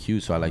toes look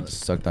cute, so I like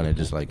sucked on it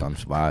just like on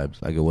vibes.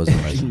 Like it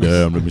wasn't like,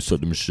 "Damn, let me suck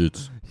them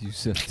shits." You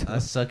said I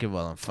suck it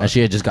while I'm fucking. And she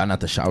had just gotten out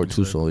the shower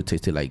too, so it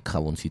tasted like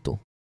jaboncito.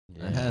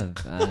 I have.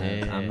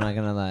 I'm not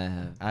gonna lie. I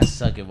have. I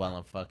suck it while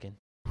I'm fucking.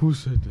 Who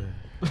said that?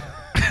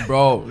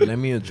 Bro, let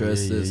me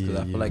address Yeah, this because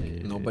yeah, I feel yeah, like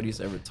yeah,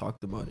 nobody's ever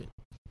talked about it.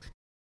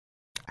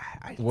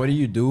 What do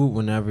you do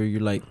whenever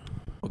you're like,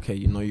 okay,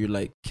 you know, you're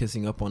like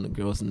kissing up on a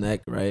girl's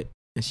neck, right?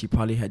 And she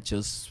probably had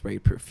just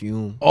sprayed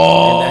perfume.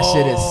 Oh, and that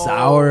shit is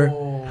sour.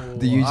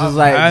 Do you just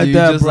like? had Do you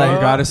that, just bro. like?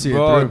 You gotta see it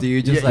bro, through. do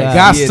you just Yeah. like?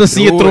 Got to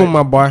see it through, it?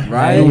 my boy.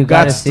 Right? You You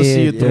got gotta to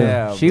see it through.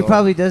 Yeah, She bro.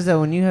 probably does that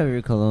when you have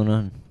your cologne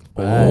on.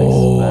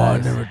 Oh, I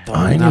Facts. never thought.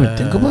 I didn't even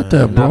think about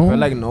that, And I bro. feel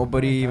like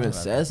nobody even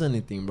says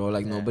anything, bro.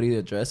 Like nobody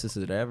addresses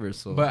it ever.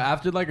 So But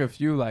after like a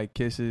few like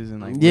kisses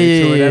and like Yeah,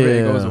 licks or whatever, yeah, it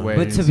yeah. goes away.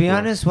 But to It's be cool.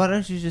 honest, why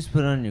don't you just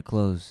put on your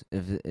clothes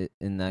if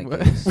in that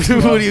What? case? What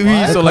do you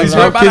mean? So like, We're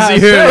start about to have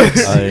kissing her.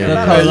 sex. Oh,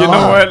 yeah. Hey, you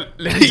know what?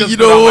 You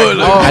know what?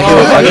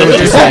 I get what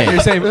you're saying. You're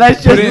saying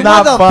Let's put just it-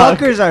 not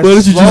motherfuckers are Why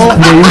don't you slow.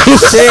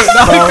 Shit,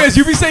 no, because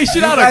you be saying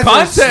shit out of You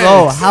guys are context.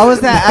 slow. How is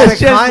that out of It's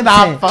just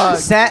not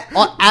context?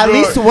 At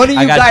least one of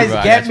I you got you, guys bro,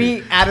 I get got you. me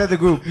out of the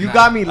group. You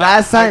got me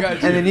last time, got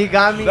and you. then he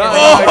got me. No, and I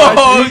then-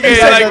 got you. okay, He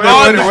said like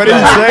that- on the- what did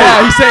he say?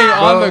 Yeah, he's saying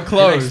on the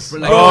clothes.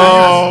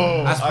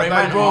 Oh, I spray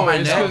mine on my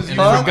neck. you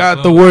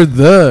forgot the word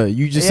 "the."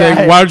 You just say,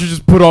 Yeah. "Why don't you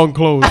just put on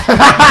clothes?"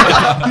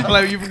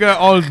 Like you forgot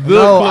all the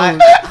No,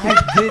 clothes. I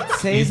did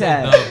say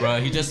that. No, bro.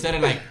 He just said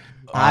it like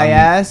High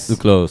ass. Too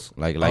close.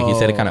 Like he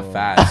said it kind of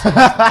fast.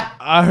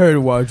 I heard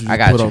watch you. I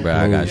got put you, on bro.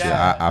 I got clothes. you.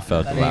 I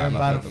felt a You're lot.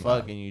 about to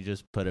fuck and you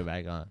just put it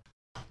back on.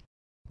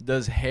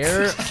 Does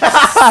hair?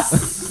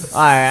 Alright,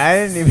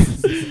 I didn't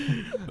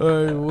even.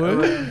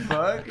 What?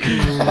 Fuck.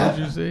 What did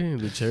you say?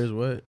 The chair's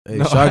wet. Hey,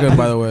 shotgun,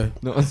 by the way.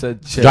 No one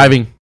said chair.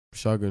 Driving.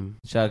 Shotgun.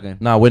 Shotgun.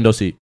 Nah, window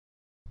seat.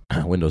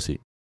 Window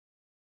seat.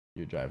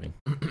 You're driving.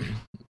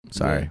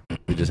 Sorry.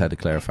 We just had to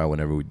clarify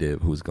whenever we did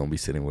who's going to be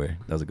sitting where.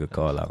 That was a good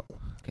call out.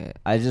 Okay,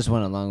 I just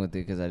went along with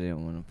it because I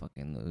didn't want to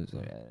fucking lose.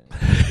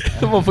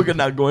 The motherfucker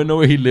not going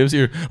nowhere. He lives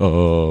here.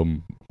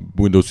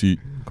 Window seat.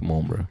 Come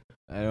on, bro.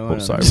 I don't I'm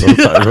want sorry,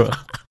 bro.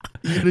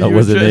 That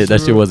wasn't it. That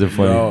shit wasn't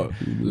funny. Bro,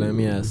 let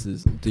me ask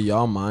this: do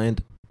y'all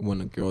mind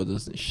when a girl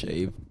doesn't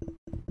shave?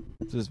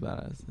 Just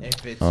badass.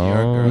 If it's Oh.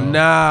 your girl.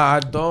 Nah, I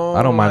don't.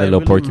 I don't mind a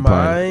little porcupine.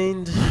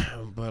 Mind,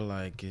 but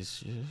like it's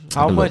just,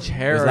 How much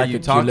hair It's are like you a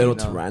cute talking? little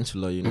now?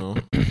 tarantula, you know.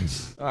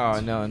 Oh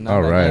no, not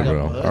All like right, that.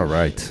 bro. All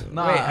right.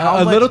 Nah, Wait, how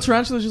a much- little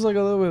tarantula is just like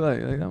a little bit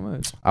like that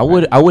much. I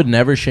would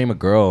never shame a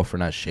girl for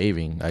not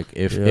shaving. Like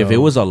if it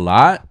was a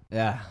lot,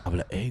 Yeah. I'd be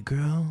like, hey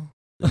girl,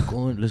 let's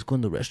go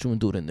in the restroom and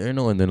do it in there,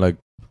 no, and then like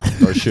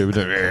start shaving.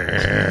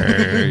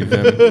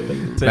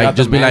 Like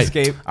just be like,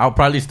 I'll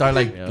probably start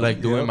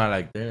like doing my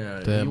like,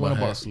 Damn, you my want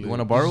hat's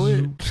to borrow it?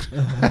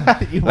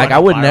 You Like wanna I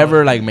would borrow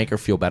never it? like make her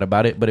feel bad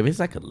about it, but if it's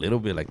like a little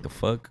bit, like the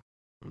fuck,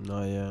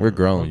 no, yeah. we're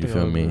grown. I don't You think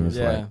feel I've me? ever- It's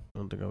Yeah. like, I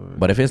don't think I've ever-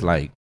 but if it's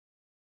like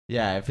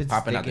Yeah, if it's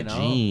popping out the sticking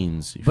out.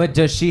 jeans, you But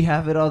does she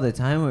have it all the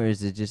time, or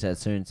is it just at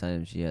certain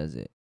times she has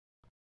it?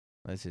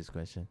 That's his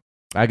question.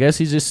 I guess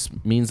he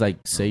just means like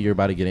say you're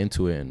about to get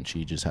into it and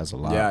she just has a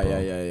lot. Yeah, bro.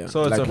 yeah.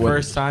 So it's like a what-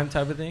 first time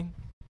type of thing.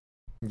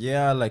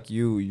 Yeah, like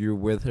you're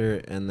with her,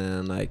 and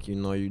then like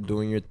you're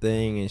doing your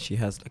thing, and she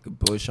has like a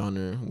bush on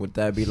her. Would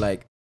that be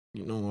like,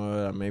 you know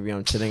what? Maybe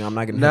I'm chilling. I'm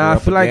not gonna. hit her Nah, I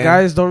up feel like again?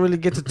 guys don't really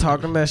get to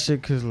talk on that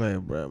shit because, like,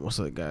 bro, most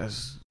of the time,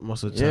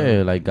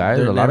 Yeah, like guys,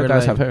 they're a lot of never,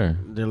 guys like- have hair.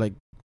 They're like,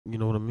 you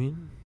know what I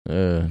mean?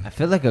 Yeah. I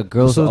feel like a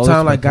girl's Most of the always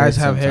time, like prepared guys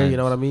have hair, you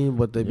know what I sometimes. mean?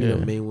 But they be Yeah.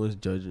 the main ones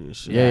judging and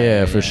shit.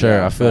 Yeah, for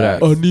sure. I feel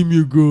that. I need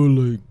me a girl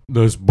like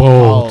that's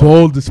bald,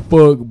 bald as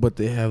fuck, but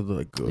they have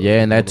like.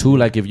 Yeah, and that too.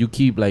 Like if you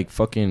keep like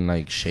fucking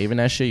like shaving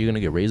that shit, you're gonna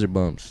get razor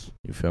bumps.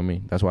 You feel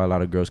me? That's why a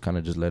lot of girls kind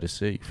of just let it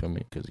sit. You feel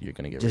me? Because you're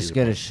gonna get Just razor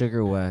get a bumps.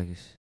 sugar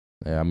wax.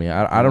 Yeah, I mean,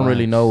 I don't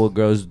really know what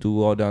girls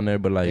do all down there,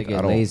 but They like get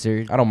I don't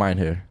lasered. I don't mind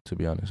hair, to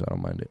be honest. I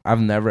don't mind it.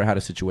 I've never had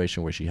a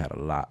situation where she had a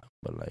lot,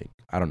 but like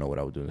I don't know what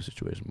I would do in the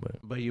situation,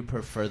 But you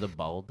prefer the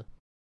bald?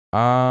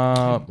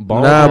 bald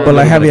Nah, or but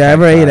like, a have you fat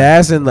ever guy? ate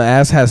ass and the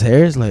ass has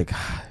hairs? Like,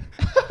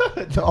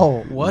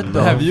 No. What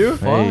No. Have you?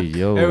 Hey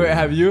yo, Hey, wait,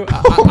 have you?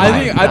 Oh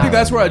I think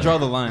that's where I draw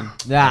the line.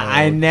 Nah,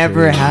 I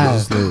never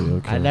have.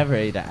 I never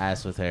ate an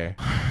ass with hair.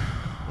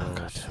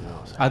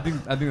 I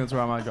think that's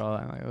where I might draw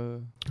the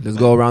line. Like, Let's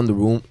go around the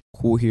room.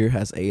 Who here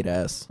has 8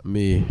 ass?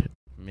 me,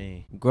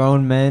 Me.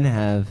 Grown men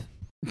have.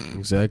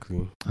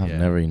 exactly, I've Yeah.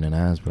 never eaten an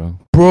ass, bro.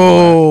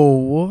 bro.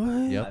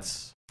 What? Yep.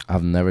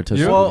 I've never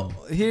touched. Well,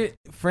 here,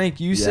 Frank,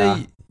 you Yeah.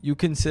 say you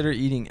consider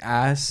eating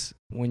ass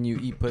when you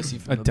eat pussy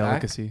from a the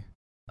delicacy.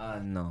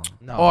 No.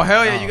 No. Oh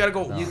hell yeah, no, you gotta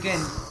go. no. You can.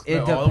 It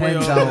all the way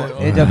depends up on.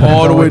 there. It depends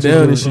All the on way what down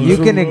you and shit. do. You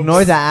can ignore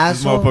the This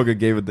asshole. motherfucker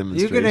gave a You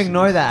demonstration. can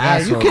ignore the Yeah,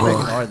 asshole. you can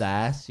bro. ignore the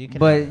ass. You can.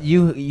 But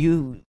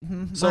you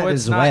So might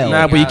it's as not well. eating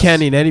Nah, but you ass.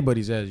 can't eat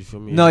anybody's ass. You feel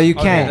me? No, you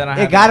Okay, can't. then I It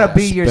have gotta it.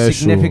 be your Special,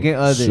 significant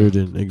other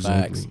certain,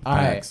 exactly. Facts. all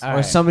right, Facts. all or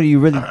right. somebody you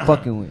really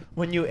fucking with.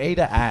 When you ate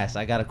an ass,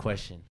 I got a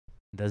question.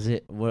 Does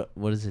it? What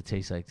does it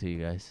taste like to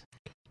you guys?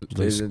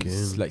 It's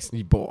skin. like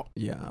sneak ball.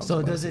 Yeah. I was So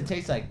about does to it say.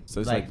 taste like So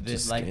it's like like this,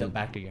 just like the skin.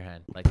 back of your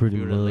hand, like Pretty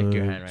if you were to much. lick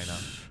your hand right now?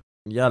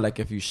 Yeah, like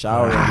if you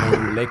shower and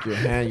then you lick your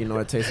hand,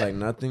 it tastes like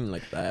nothing,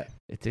 like that.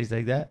 It tastes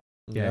like that.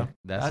 Yeah.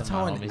 That's what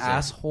how my an homie said.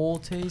 asshole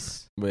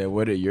tastes. Wait,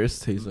 what did yours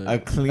taste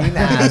like? A clean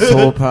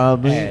asshole,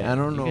 probably. Hey, I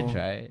don't you know. can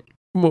try it.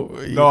 No,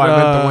 I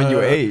meant the one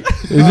you ate.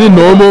 Is it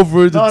normal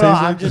for it to No, taste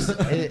I'm like just.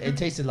 It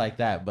tasted like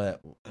that,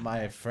 but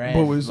my friend,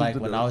 But with like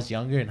something when I else. was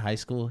younger in high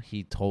school,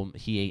 he told me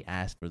he ate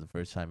ass for the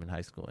first time in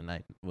high school, and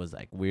I was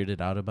like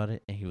weirded out about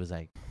it, and he was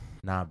like,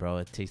 "Nah, bro,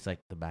 it tastes like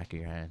the back of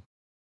your hand,"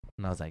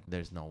 and I was like,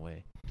 "There's no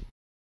way."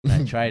 And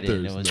I tried it, and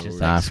it There's was no just way.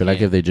 like Nah, I feel like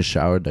skin. if they just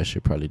showered, that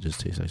shit probably just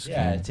tastes like skin.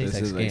 Yeah, it tastes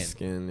This like is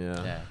skin. like skin,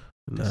 yeah. Yeah.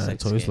 Nah, It's like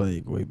it's always skin.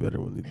 like way better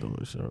when they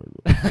don't shower.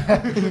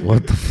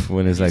 What the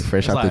when it's like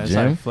fresh out the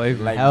gym?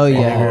 Like, Hell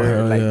yeah.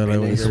 Hell like, yeah, like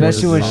when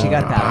Especially when she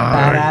got that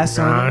fat ass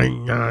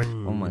on.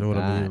 Oh my you know what I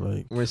God. mean?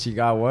 Like, when she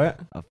got what?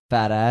 A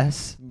fat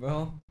ass,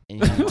 bro.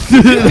 that's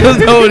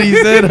not what he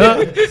said,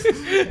 huh?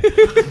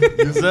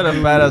 You said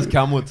a fat ass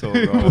camel toe,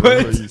 bro.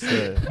 That's what you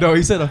said. No,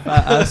 he said a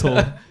fat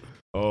asshole.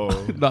 Oh.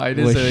 No, I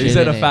didn't With say that. He shit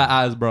said a in it. fat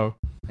ass, bro.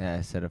 Yeah,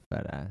 I said a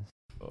fat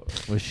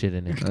ass. With shit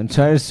in it. I'm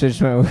trying to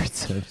switch my words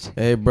subject.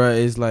 Hey, bro,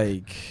 is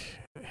like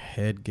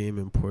head game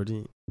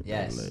important?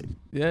 Yes. Like,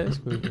 Yeah, it's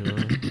cool. you know?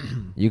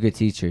 You could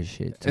teach her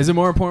shit. Too. Is it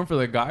more important for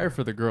the guy or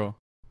for the girl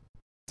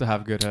to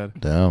have good head?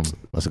 Damn,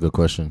 that's a good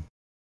question.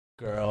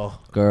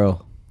 Girl.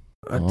 Girl?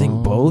 I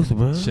think both,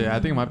 bro. Shit, I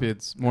think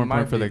it's more It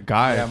might important for be- the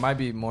guy. Yeah, it might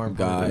be more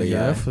important. Guy, for the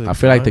yeah. guy. I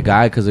feel like the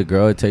guy, because a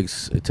girl, it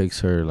takes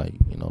her like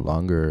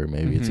longer.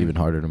 Maybe it's Mhm. even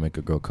harder to make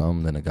a girl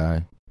come than a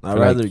guy. I'd feel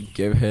like- rather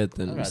give head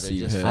than I'd rather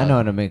receive just- head. I know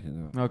how to make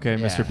it. Okay,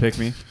 Yeah. Mr. Pick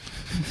Me.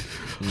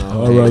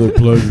 No, I'd rather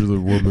pleasure the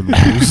woman.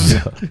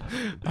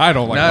 I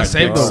don't like Nah, my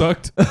same dick though.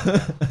 sucked.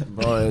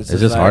 bro, It's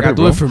just like, harder, I do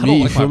bro. it for me.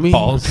 You like feel my me?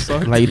 balls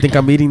sucked. Like you think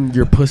I'm eating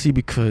your pussy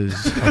because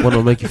I want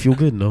to make you feel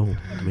good? No,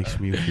 it makes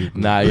me feel good.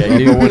 Nah, yeah, Bro,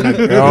 you but when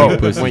a girl,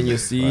 pussy. when you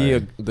see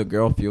Right. the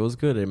girl feels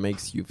good, it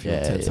makes you feel Yeah,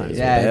 10 yeah, times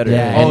yeah. better.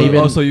 Yeah. And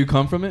even- so you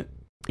come from it?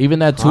 Even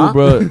that too, Huh?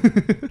 bro.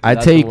 I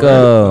That's take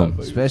the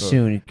Especially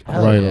when you.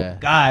 Right. Yeah.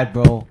 God,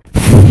 bro.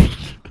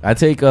 I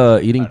take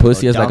eating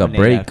pussy as like a Dominate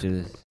break, after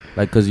this.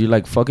 like cause you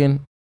like fucking,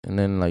 and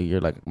then like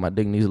you're like my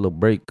dick needs a little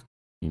break,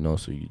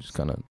 so you just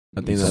kind of.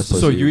 I think that's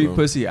So you eat bro.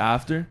 pussy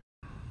after?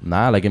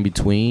 Nah, like in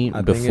between,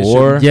 I think it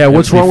before. should- Yeah,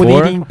 what's wrong with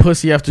before. eating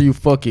pussy after you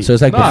fuck it? So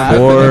it's like No,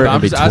 before I'm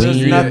and just asking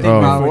between. you Nothing Oh.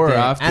 wrong before with or it.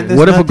 after. And there's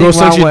What if a girl nothing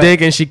sucks wrong your with-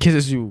 dick and she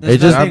kisses you? There's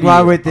It just- nothing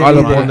wrong with it. all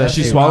up either. on that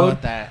She shit. swallowed?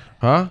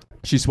 Huh?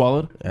 She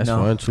swallowed? That's No.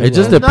 fine too. It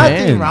just There's nothing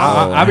depends.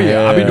 wrong I be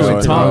yeah, doing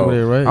yeah, tongue. yeah.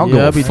 right? I don't Yeah,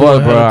 give I a be fuck,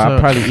 doing bro. that all I'm the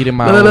probably eating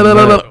my time.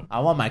 own. nut. I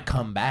want my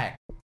comeback.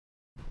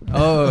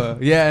 Oh,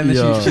 yeah, and then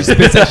Yo. she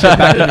spits that shit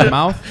back in your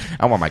mouth.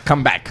 I want my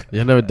comeback.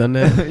 You never done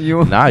that?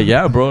 Nah,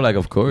 yeah, bro. Like,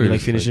 of course. You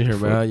like finishing her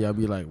fuck. mouth? Y'all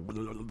be like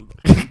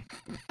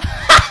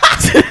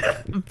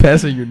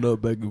passing your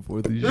nut back and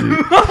forth and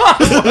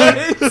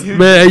shit.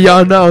 Man,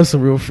 y'all know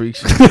some real freak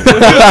shit.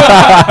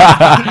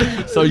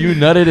 So you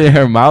nutted in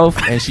her mouth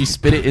and she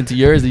spit it into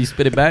yours and you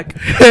spit it back?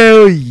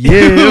 Hell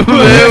yeah,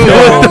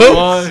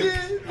 man.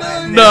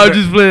 No, I'm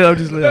just playing. I'm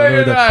just playing.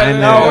 I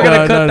know We're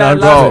gonna cut that last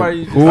Bro, part.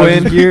 who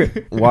in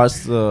here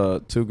watched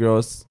the two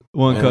girls?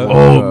 One and cup. one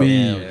Oh, cup?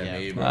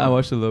 me. I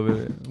watched a little bit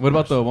of it. What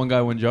about the one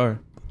guy, one jar?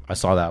 I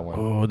saw that one.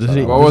 Oh, does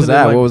it? What was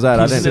that? What was that?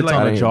 I He didn't. sits I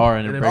on a didn't- jar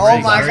and it breaks.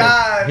 Oh my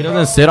god. He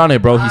doesn't sit on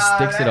it, bro. He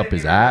sticks it up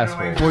his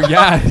asshole. Well,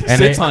 yeah, he And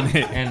sits it- on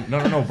it. And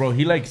no, bro.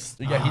 He he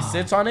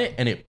sits on it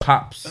and it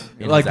pops.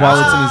 in Like his while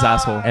it's asshole. in his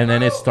asshole. And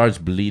then it starts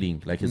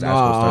bleeding. Like his No.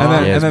 asshole starts. And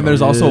then, Yes, and then bro.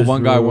 there's also Yes,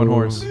 one guy, one bro.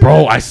 horse.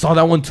 Bro, I saw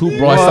that one too,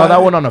 bro. I saw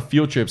that one on a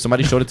field trip.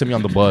 Somebody showed it to me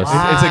on the bus.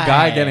 It's a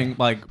guy getting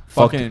like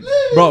fucking.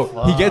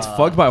 Bro, he gets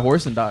fucked by a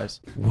horse and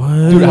dies. What?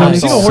 Dude, have you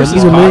seen a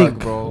horse's Send me cock, link.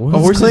 bro? What? A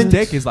horse's Clint?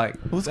 dick is like.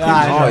 Oh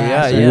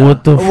yeah, yeah.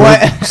 What the fuck?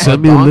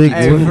 Send me a link.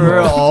 Hey, dude. for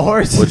real, a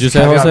horse. What'd you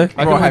say, Have Jose? y'all-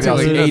 I bro, can have y'all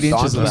like seen 8 the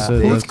inches of donkey?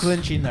 that. Who's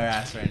clenching their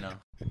ass right now?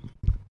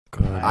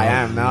 I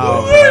am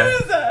now.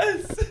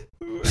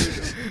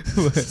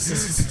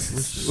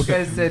 This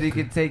guy said he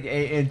could take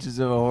 8 inches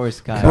of a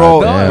horse cock.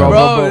 Bro, No, Yeah.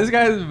 bro, this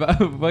guy's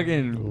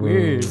fucking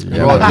weird. Yeah,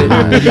 Bro,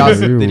 man.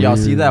 did y'all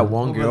see that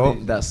one What girl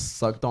was it? that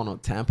sucked on a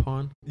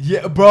tampon?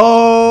 Yeah, bro.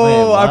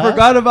 Wait, I what?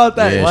 forgot about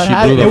that. Yeah, What she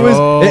happened? blew It the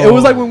was it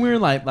was like when we were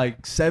in like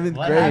 7th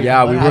What grade. happened?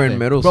 Yeah, What we were in happened?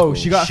 middle Bro, school.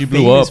 she got She blew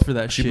famous up for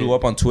that She shit. blew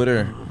up on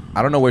Twitter.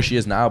 I don't know where she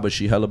is now, but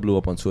she hella blew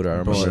up on Twitter.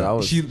 I Bro, remember. that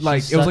was She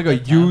like it was like a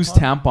sucked the used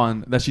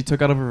tampon that she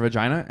took out of her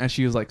vagina and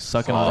she was like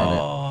sucking on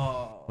it.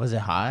 Was it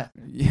hot?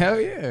 Hell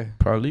yeah.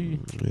 Probably.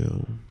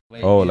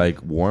 Wait, Oh, you-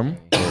 like warm?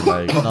 Or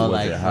like, No, was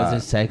like it hot?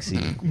 was it sexy?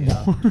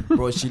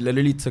 bro. She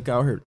literally took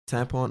out her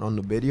tampon on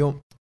the video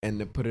and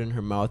then put it in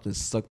her mouth and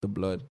sucked the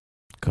blood.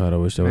 God, I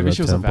wish that Maybe was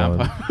she a was a tampon.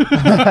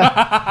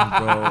 vampire.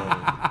 Bro,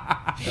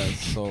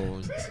 that's so.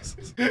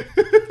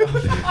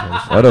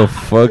 What the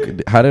fuck?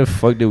 How the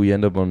fuck did we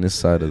end up on this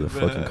side of the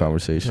fucking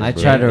conversation? I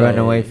bro? tried to run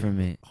away from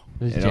it.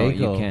 Who's You know, you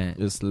Jacob? can't.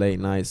 Just late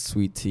night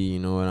sweet tea, you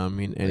know what I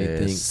mean? Yeah,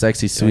 Anything.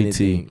 sexy sweet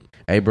tea. anything.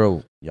 Hey,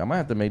 bro, y'all might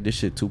have to make this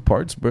shit 2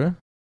 parts, bro.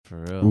 For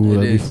real. Ooh, It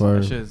that'd be is. fire.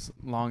 That shit's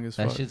long as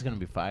That fuck. shit's gonna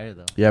be fire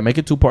though. Yeah, make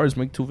it 2 parts.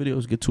 Make 2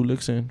 videos. Get 2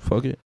 licks in.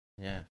 Fuck it.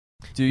 Yeah.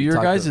 Do your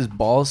Talk guys' to-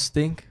 balls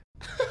stink?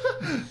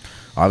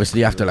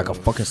 Obviously, after like a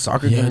fucking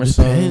soccer Yeah, game or it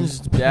something.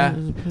 depends. Yeah.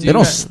 Depends. They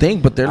don't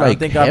stink, but they're I don't like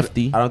think I've-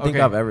 hefty. I don't think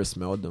Okay. I've ever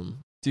smelled them.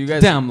 Do you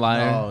guys? Damn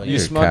liar. Oh, You You're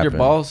smelled your capping.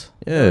 balls?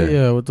 Yeah.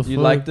 Yeah, what the fuck? You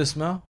like the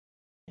smell?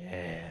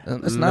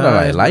 It's not that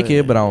I it's like not-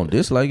 it, but I don't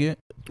dislike it.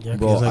 Yeah,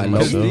 Bro, 'cause I love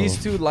Because No.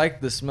 these two like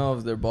the smell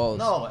of their balls.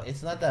 No,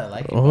 it's not that I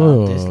like it. But I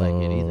don't dislike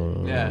it either.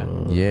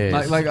 Yeah.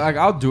 Yeah. Like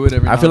I'll do it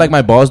every I now feel like and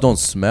my balls don't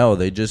smell.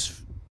 They just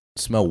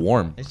smell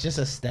warm. It's just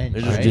a stench.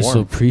 It's I Right? just just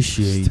warm.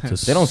 appreciate the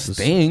They don't s- the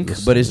stink,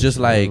 s- but it's just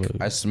the like smell.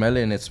 I smell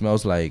it and it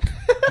smells like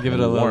give it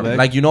a little warm. lick.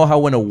 Like you know how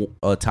when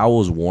a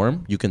towel is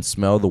warm, you can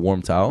smell the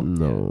warm towel.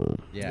 No,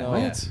 Yeah. No.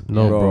 Yeah.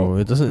 no, Bro. bro.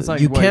 It doesn't. It's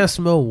like you what- can't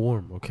smell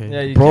warm, okay?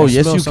 Yeah, you Bro, can't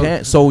yes smell you something.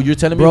 can. So you're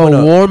telling me Bro, when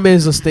a, warm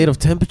is a state of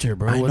temperature,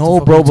 bro. I What the know,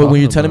 fuck bro, are you but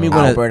when you're talking telling me about?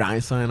 when a- Albert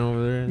Einstein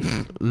over there.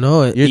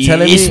 No, You're it,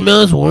 telling it me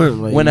smells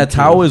warm. Like, when you a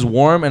towel can't- is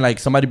warm and like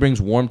somebody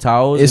brings warm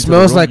towels, It into the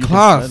smells room, like you can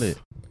cloth. smell it.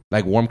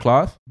 Like warm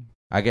cloth.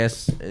 I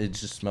guess it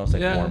just smells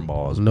like Yeah. warm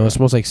balls. No, bro. it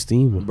smells like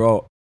steam.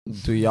 Bro,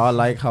 do y'all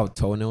like how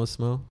toenails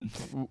smell?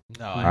 No,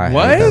 I hate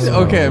What? that smell.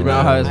 Okay, You bro.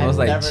 know how it I've smells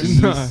like never cheese?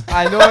 seen-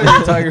 I know what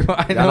you're talking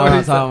about. I Y'all know what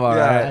I'm talking about,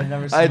 right? I've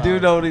never I do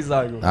smelled know what he's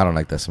talking about. I don't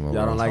like that smell.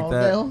 Y'all bro. don't like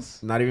that?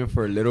 Not even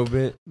for a little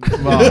bit.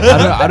 Bro,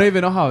 I don't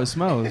even know how it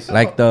smells.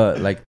 Like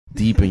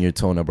deep in your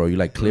toenail, bro. You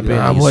like clip it.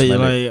 Nah, And you boy,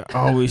 smell it. like I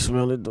always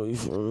smell it though. You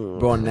feel me?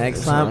 Bro,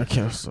 next So I time,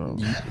 can't stop.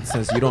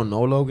 since you don't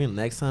know Logan,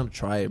 next time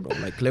try it, bro.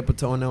 Like clip a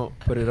toenail,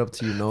 put it up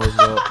to your nose,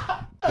 bro.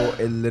 Bro,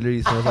 it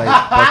literally smells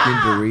like fucking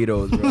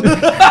Doritos, bro.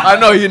 I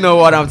know you know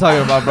what I'm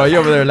talking about, bro. You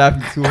over there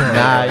laughing too hard.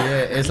 Nah, yeah.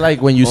 It's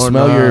like when you Oh,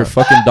 smell nah. your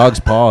fucking dog's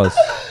paws.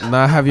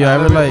 Nah, have you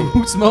ever like,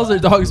 Who smells their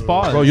dog's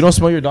paws? Bro, you don't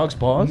smell your dog's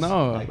paws?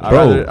 No. I'd Bro,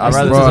 rather bro,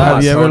 smell have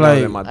my you ever, toenail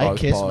like- than my I dog's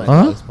kiss paws. my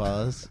Huh? dog's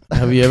paws.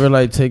 have you ever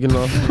like taken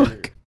off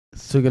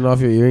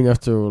your earring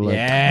after like?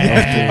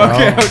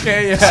 Okay,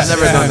 okay, yeah. I've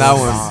never done that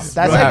one.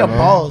 That's like a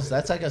balls.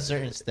 That's like a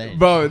certain stain.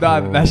 Bro,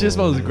 that shit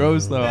smells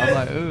gross though. I'm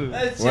like, ooh.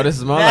 What does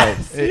it smell like?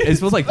 It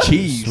smells like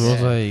cheese.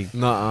 Smells like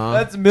Nuh-uh.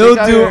 That's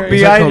mildew it's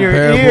behind your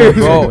comparable ear. to,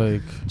 Bro.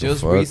 like,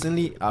 Just fuck?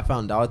 recently, I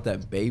found out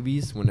that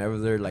babies, whenever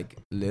they're like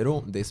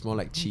little, they smell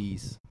like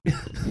cheese.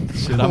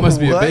 Shit, I must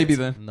be a What? baby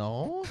then.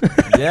 No.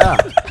 Yeah.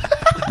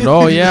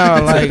 no, yeah,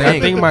 like I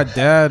thing. think my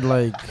dad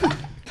like.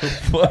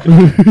 Your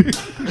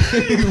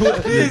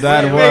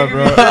dad what,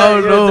 bro? I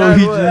don't know.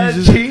 He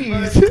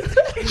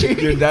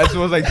just Your dad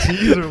smells like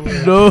cheese or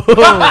what? no.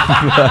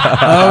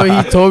 Oh,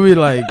 he told me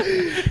like,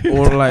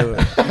 or like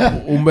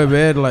un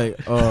bebé, like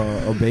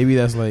a baby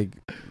that's like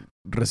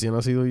recién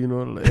nacido, you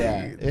know, like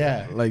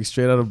Yeah. like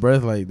straight out of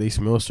breath, like they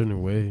smell a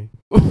certain way.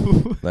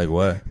 Like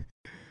what?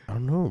 I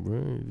don't know, bro.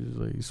 You just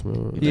like you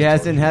smell. He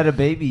hasn't had a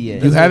baby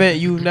yet.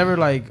 You've never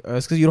like,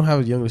 it's because you don't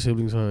have younger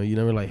siblings, huh? You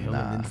never like held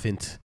Nah. an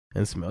infant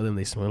and smell them.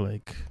 They smell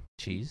like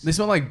Cheese. They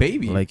smell like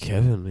baby.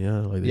 heaven, yeah.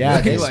 Like Yeah,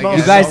 they You smell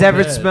guys so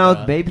ever good, smelled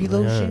bro. baby Yeah.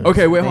 lotion?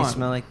 Okay, wait, They hold on.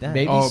 smell like that.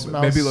 Baby Oh,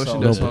 smells baby lotion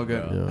so does good. smell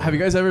good. Yeah. Have you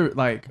guys ever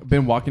like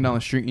been walking down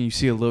the street and you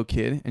see a little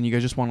kid and you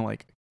guys just want to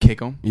like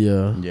kick him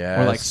yeah.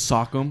 Yeah. or like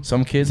sock him?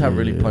 Some kids have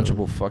really Yeah.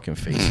 punchable fucking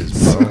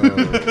faces, bro.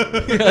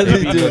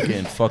 They be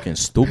looking fucking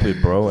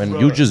stupid, bro.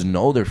 And you just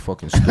know they're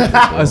fucking stupid,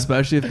 bro.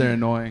 Especially if they're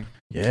annoying.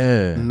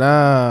 Yeah.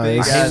 Nah,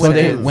 Big it's- ass when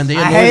they kids. when they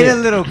I annoy hate their- a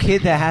little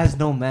kid that has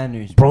no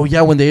manners. bro.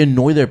 Yeah, when they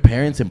annoy their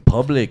parents in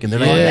public and they're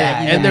like,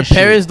 yeah, "Yeah," and their shit,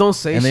 parents don't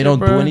say and shit, they don't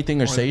bro. do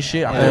anything or say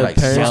shit. I Yeah, feel like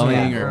parents-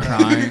 Yelling yeah, or bro.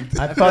 crying.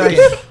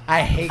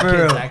 I hate For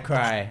kids real. that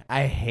cry.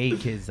 I hate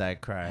kids that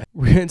cry.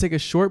 We're going to take a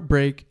short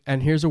break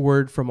and here's a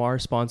word from our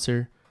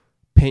sponsor,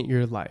 Paint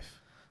Your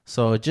Life.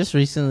 So just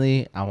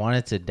recently, I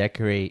wanted to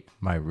decorate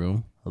my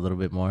room a little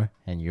bit more,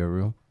 and your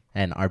room,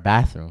 and our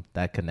bathroom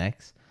that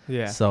connects.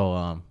 Yeah.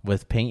 So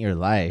with Paint Your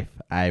Life,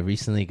 I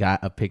recently got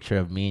a picture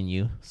of me and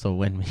you. So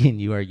when me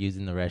and you are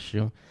using the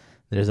restroom,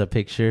 there's a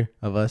picture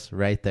of us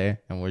right there,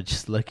 and we're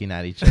just looking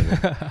at each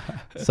other.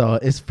 So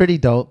it's pretty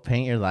dope.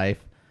 Paint Your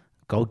Life.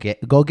 Go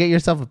get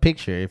yourself a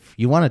picture. If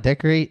you want to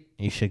decorate,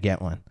 you should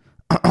get one.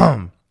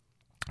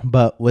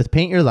 But with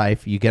Paint Your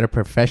Life, you get a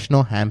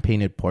professional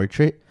hand-painted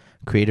portrait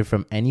created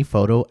from any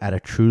photo at a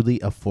truly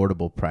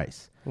affordable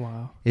price.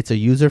 Wow. It's a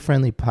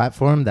user-friendly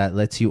platform that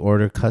lets you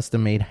order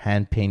custom-made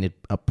hand-painted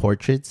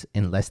portraits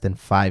in less than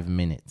 5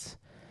 minutes.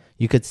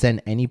 You could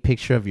send any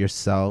picture of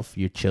yourself,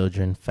 your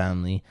children,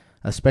 family,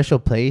 a special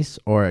place,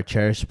 or a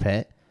cherished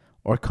pet,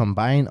 or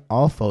combine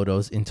all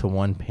photos into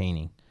one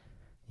painting.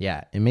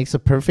 Yeah, it makes a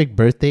perfect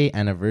birthday,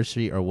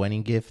 anniversary, or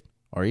wedding gift,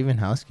 or even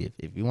house gift.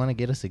 If you want to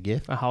get us a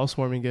gift, A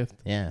housewarming gift.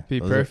 yeah, Be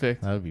those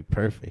perfect. that would be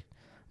perfect.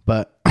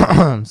 But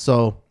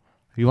so,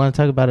 you want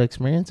to talk about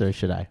experience, or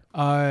should I?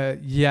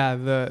 Yeah,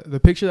 the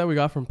picture that we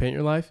got from Paint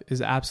Your Life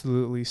is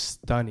absolutely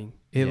stunning.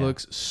 It Yeah.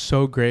 looks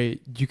so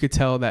great. You could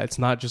tell that it's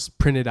not just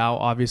printed out,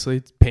 obviously.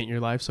 It's Paint Your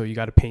Life, so you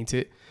got to paint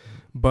it.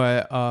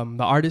 But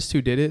the artists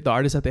who did it, the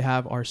artists that they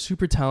have are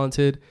super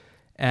talented.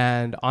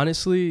 And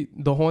honestly,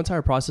 the whole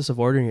entire process of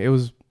ordering it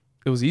was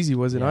easy,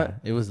 was it Yeah, not?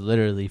 it was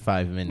literally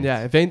 5 minutes.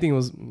 Yeah, if anything, it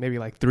was maybe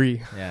like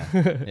 3. Yeah,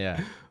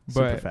 yeah, But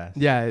super fast.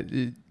 yeah,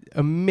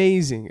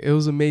 amazing. It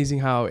was amazing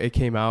how it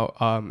came out.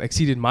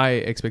 Exceeded my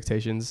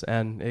expectations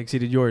and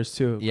exceeded yours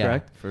too. Yeah,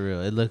 Correct? for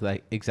real. It looked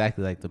like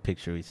exactly like the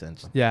picture we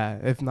sent. Yeah,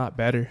 if not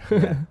better.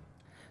 Yeah.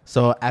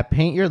 So at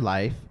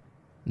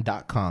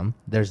paintyourlife.com,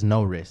 there's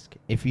no risk.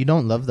 If you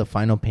don't love the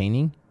final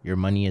painting, your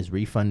money is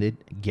refunded,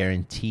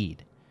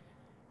 guaranteed.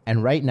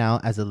 And right now,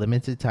 as a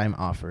limited time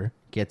offer,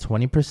 get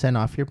 20%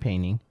 off your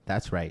painting.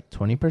 That's right,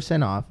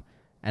 20% off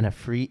and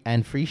free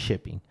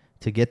shipping.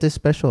 To get this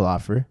special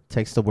offer,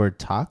 text the word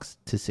TALKS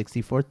to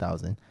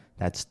 64,000.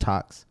 That's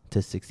TALKS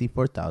to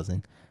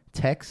 64,000.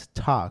 Text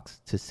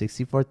TALKS to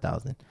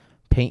 64,000.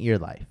 Paint your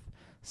life.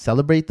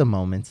 Celebrate the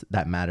moments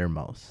that matter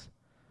most.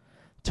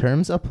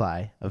 Terms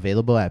apply.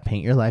 Available at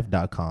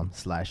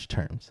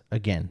paintyourlife.com/terms.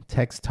 Again,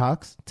 text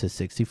TALKS to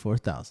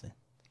 64,000.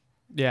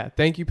 Yeah,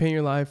 thank you, Paint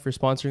Your Life, for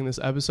sponsoring this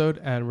episode,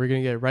 and we're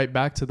gonna get right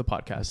back to the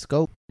podcast. Let's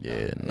go.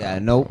 Yeah, Yeah,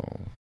 nope.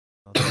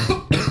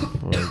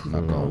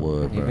 Knock on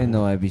wood, bro. Even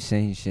though I be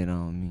saying shit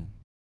on me.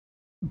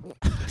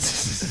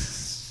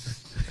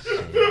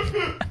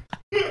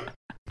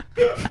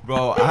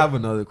 Bro, I have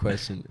another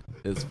question.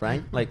 Is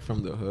Frank like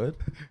from the hood?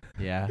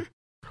 Yeah.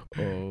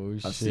 Oh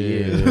I see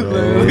it.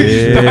 bro.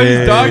 He's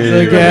dogging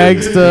The you.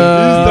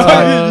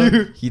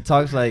 gangster. He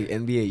talks like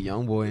NBA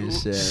YoungBoy and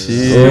shit.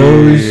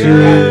 Oh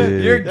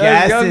shit. You're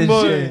gassing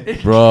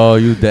shit. Bro,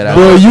 you dead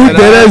Bro, ass. you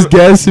dead ass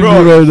gassing me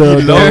right now.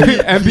 He dog.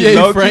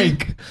 NBA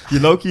Frank. He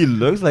low-key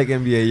looks like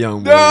NBA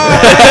YoungBoy.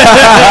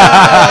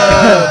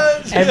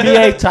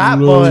 NBA top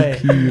boy.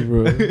 Key,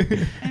 bro.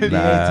 NBA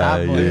Nah, top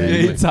boy. yeah.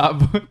 NBA top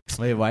boy.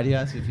 Wait, why do you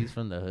ask if he's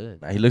from the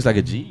hood? Nah, he looks like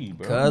a G,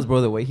 bro. Cause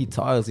bro, the way he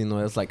talks, you know,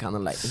 it's like kind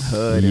of like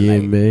hood Yeah,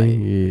 and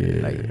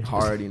man. like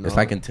hard, you know. It's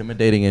like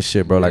intimidating and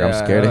shit, bro. Like I'm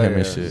Yeah, scared of hell him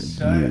and yeah. shit.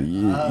 Bro,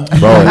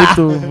 Bro, what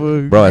the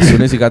fuck? bro, as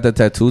soon as he got that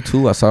tattoo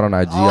too, I saw it on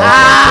IG. I was like,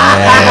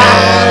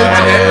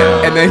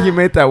 damn. And then he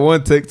made that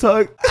one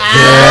TikTok.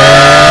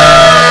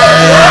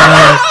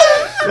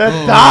 The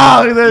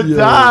dog, the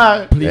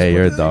dog. Hey,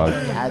 you're a dog.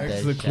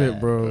 That's the clip,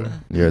 bro.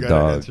 You're a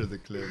dog. The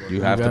clip, bro.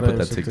 You have to gotta put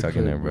that insert the TikTok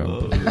in there, clip,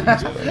 bro. You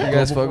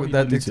guys fuck with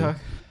that TikTok?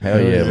 Hell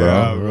yeah, Yeah,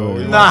 bro. bro.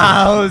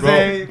 Nah,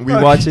 Jose. We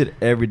watch it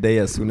every day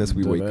as soon as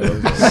we wake up.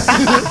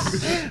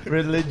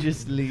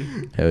 Religiously.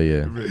 Hell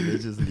yeah.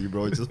 Religiously,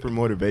 bro, just for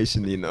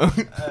motivation, you know.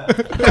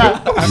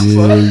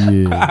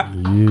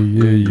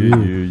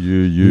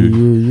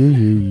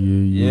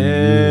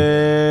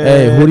 Yeah.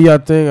 Hey, who do y'all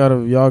think out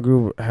of y'all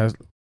group has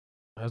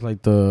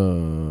like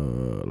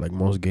the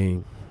most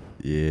game?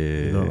 Yeah.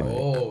 You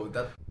know,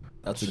 Oh,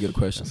 that's a good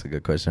question. That's a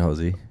good question,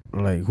 Jose.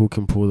 like who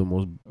can pull the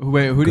most?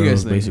 Wait, who do you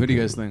guys Girls, think? Who do you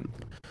guys basically.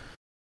 think?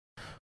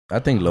 I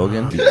think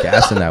Logan be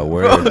gassing that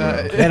word,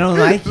 bro. They don't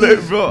like you.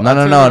 Look, bro, No, I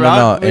no, turn no, no,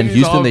 around, no. In he's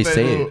Houston, all they mad,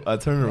 say bro. it. I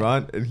turn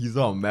around and he's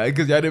all mad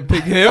because y'all didn't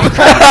pick him.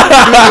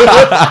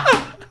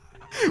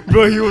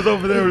 Bro, he was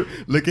over there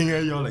looking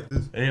at y'all like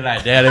this. They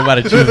like, damn, they about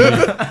to choose me.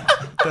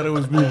 Thought it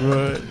was me,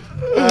 bro.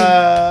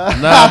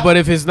 Nah, but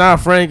if it's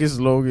not Frank, it's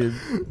Logan.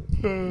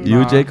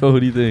 You, Jacob, who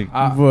do you think?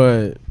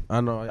 But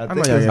I know. I think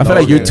know it's y'all I feel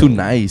like you're Logan. too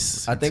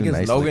nice. I think Too it's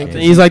nice Logan.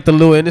 looking. He's like the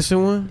little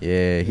innocent one.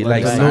 Yeah, he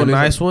Like likes The little Santi.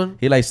 nice one.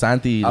 He likes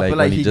Santi. I Like feel when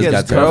like he he just got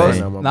gets to girls.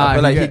 LA. Nah, I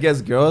feel like he he get-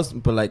 gets girls,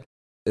 but like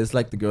it's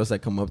like the girls that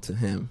come up to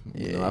him.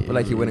 You know, I feel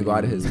like he wouldn't go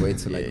out of his way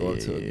to like go up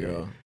to a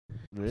girl.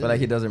 I feel like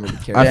he doesn't really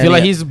care. I feel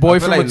like he's I boy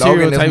feel for like material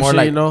Logan is type more shit,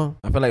 like- you know.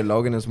 I feel like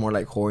Logan is more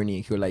like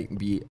horny. He'll like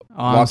be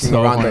I'm walking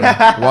so around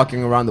horny.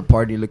 walking around the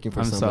party looking for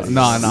I'm so somebody.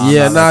 nah.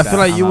 Yeah, I'm nah. not I like feel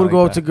like that. you I'm would not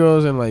go like up to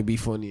girls and like be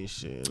funny and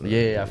shit.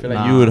 Yeah, I feel like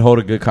Nah. you would hold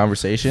a good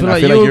conversation. Feel I like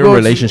feel you like would you're a go to-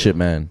 relationship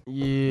man.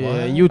 Yeah,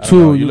 What? you I don't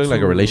know, too. You look like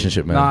a too.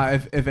 relationship man. Nah,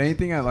 if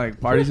anything at like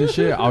parties and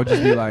shit, I would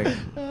just be like,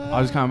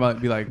 I'll just kind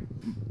of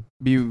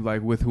be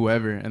like with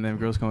whoever, and then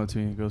girls come up to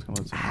me, and girls come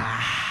up to me,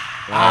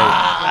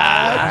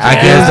 I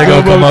guess they're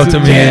gonna come up to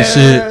me and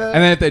shit.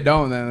 and then if they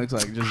don't, then it looks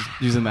like just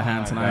using the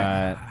hand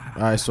tonight.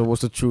 All right, so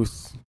what's the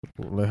truth?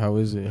 Like, how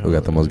is it? Who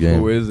got the most game?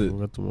 Who is it? Who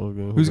got the most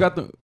game? Who's got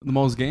the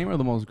most game or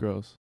the most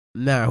girls?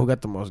 Nah, who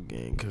got the most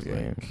game? Cause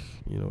Game. like,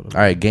 you know. What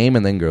All right, game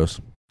and then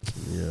girls.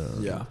 Yeah.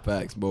 Yeah,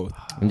 facts both.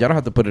 And y'all don't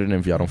have to put it in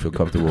if y'all don't feel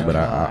comfortable, but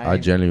I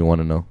genuinely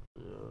want to know.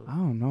 I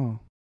don't know.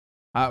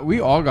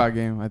 We all got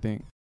game, I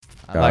think.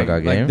 Y'all got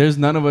game? There's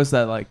none of us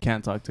that like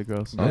can't talk to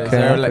girls. Okay. Is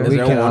there, like, We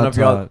can one all of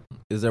y'all? talk.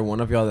 Is there one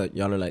of y'all that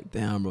y'all are like,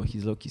 damn, bro,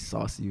 he's low key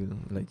saucy.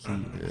 Like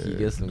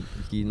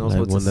he knows Like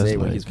what to one that's say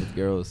when like- he's with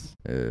girls.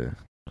 Yeah,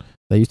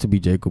 That used to be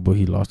Jacob, but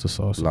he lost the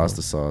sauce. lost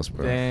the sauce,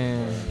 bro.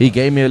 Damn. He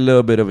gave me a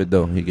little bit of it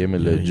though. He gave me a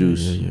little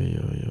juice.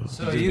 Yeah.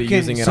 So Just you be can,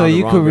 using it so on the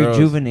you wrong could girls.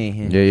 rejuvenate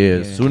him. Yeah.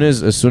 As soon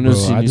as Bro,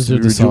 he I needs to be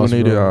deserve the sauce,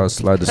 rejuvenated, bro. I'll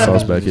slide the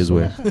sauce back his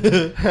way.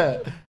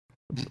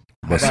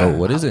 But so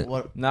what is it?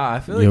 Nah, I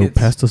feel like Yo, it's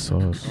pass the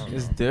sauce.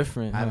 it's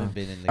different. I huh? haven't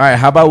been in. All right,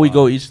 how about we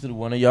go each to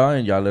one of y'all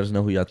and y'all let us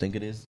know who y'all think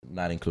it is,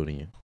 not including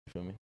you.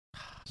 Feel me?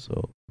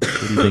 So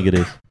who do you think it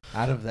is?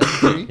 Out of them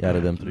three, Out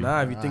of them three.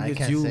 Nah, if you think I it's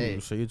can't you, say.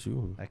 say it's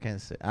you. I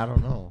can't say. I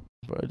don't know.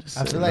 Bro, just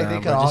I say feel it. like they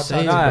Nah, could bro, all just talk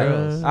say to it, Nah,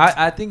 girls. bro.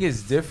 I think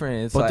it's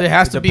different. It's But like, there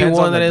has it to be depends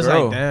one on that the is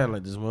girl. like, damn,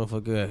 like this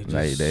motherfucker.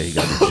 Like, there he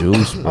got the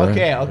juice, bro.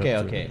 Okay.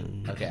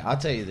 Okay. I'll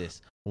tell you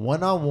this.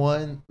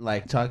 One-on-one,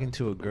 like talking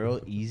to a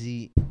girl,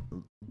 easy,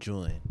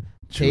 Julian.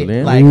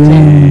 Julian?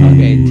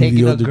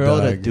 Taking the a girl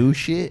to underdog. do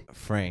shit,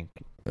 Frank.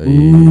 Hey.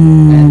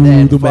 And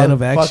then the man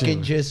of action.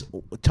 fucking just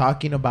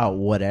talking about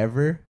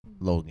whatever,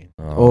 Logan.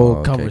 Oh,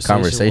 okay.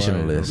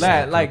 Conversationalist.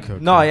 Like,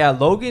 no, yeah,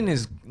 Logan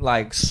is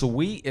like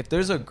sweet. If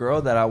there's a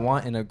girl that I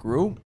want in a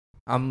group,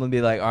 I'm gonna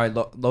be like, all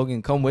right,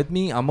 Logan, come with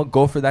me. I'm gonna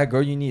go for that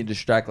girl. You need to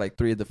distract like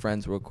 3 of the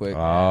friends real quick.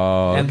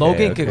 Oh, And okay,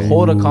 Logan okay. could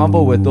hold a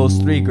combo with those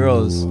 3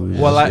 girls. shit.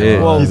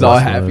 He's all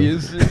happy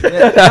as shit.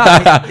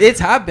 nah,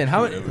 it's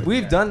happened.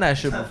 We've done that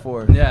shit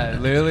before. Yeah,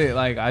 literally,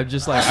 like I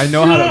just like I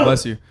know how to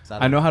bless you.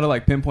 I know how to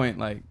like pinpoint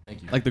like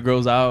the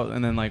girls out,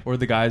 and then like or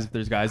the guys if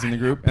there's guys in the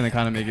group, and then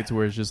kind of make it to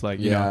where it's just like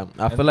you Yeah,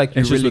 know, I feel like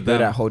you're it's just really with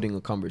good them. at holding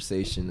a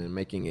conversation and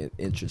making it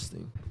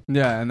interesting.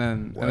 yeah, and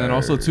then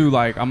also too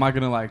like I'm not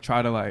gonna like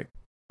try to like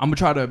I'm gonna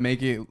try to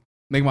make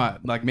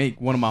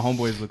one of my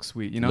homeboys look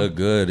sweet, you know, Look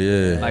good,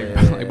 yeah.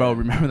 like bro,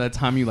 remember that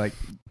time you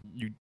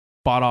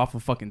bought off a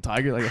fucking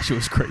tiger? Like that shit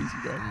was crazy,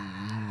 bro.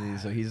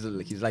 So he's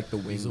like the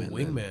wingman. He's a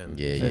wingman.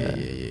 Yeah.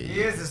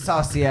 He is a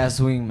saucy ass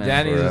wingman.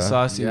 Danny's For a real.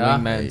 saucy Yeah.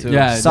 wingman too.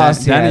 Yeah,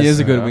 Saucy Danny ass, is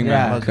a good bro.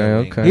 wingman.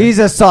 Yeah. Okay. He's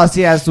a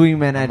saucy ass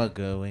wingman. I'm a And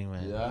good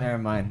wingman. never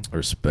mind.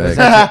 Respect.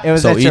 It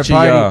was So at your each of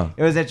party. y'all-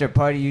 It was at your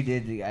party. You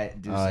did do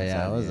Oh some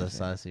yeah, I was saucy a ass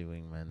saucy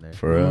wingman there.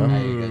 For real.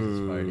 At you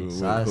guys' party.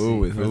 Saucy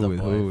With for the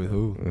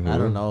who? boy. I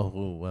don't know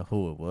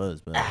who it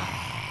was, but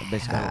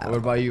Bitch, What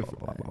about you?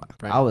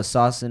 I was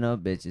saucing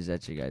up bitches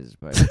at your guys'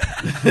 party.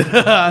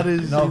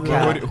 No Who,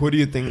 cap. who do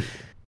you think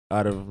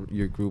out of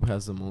your group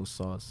has the most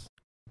sauce?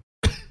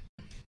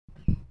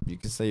 You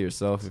can say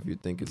yourself if you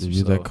think it's If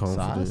you're that yourself.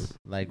 confident. sauce?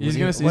 Like He's what do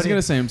you-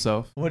 gonna say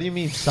himself. What do you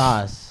mean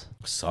sauce?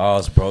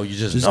 Sauce, bro. You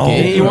just Just know.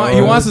 game, He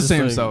bro. wants to It's say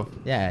like- himself.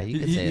 Yeah, you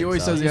can say He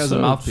always himself. says he has a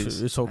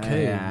mouthpiece. It's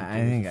okay. Yeah, I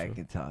think I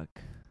can talk.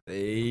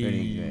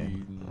 Pretty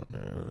good.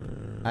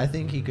 I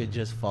think he could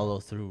just follow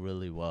through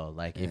really well.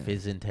 Like if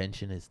his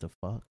intention is to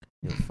fuck,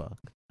 he'll fuck.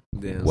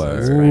 Damn,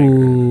 Word. so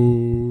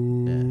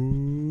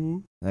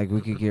Like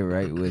we could get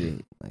right with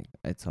it. Like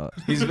I talk.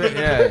 He's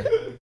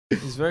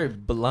he's very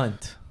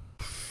blunt.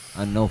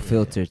 A no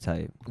filter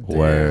type.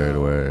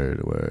 Word.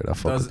 I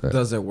fuck does with that.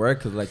 does it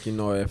work? Cause like if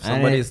And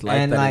somebody's like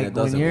that and it when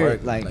doesn't you're,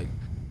 work, like,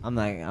 I'm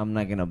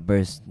not gonna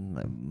bust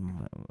my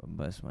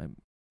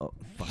oh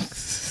fuck.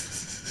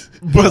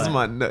 buzz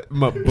my nut,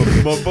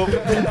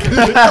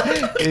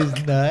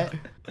 His nut.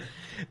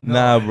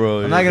 Nah,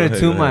 bro. I'm not gonna Go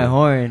toot ahead. my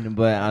horn,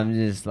 but I'm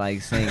just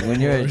like saying when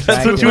you're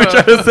That's what attracted. you were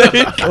trying to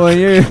say. When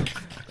you're,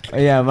 oh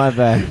yeah, my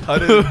bad. How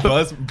did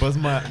buzz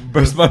my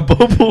Burst my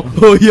bubble.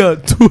 Oh yeah,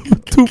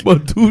 toot my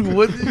dude.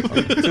 What?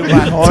 To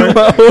my horn.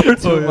 my horn.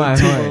 To my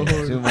horn.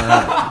 To my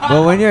horn.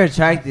 But when you're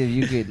attractive,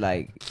 you could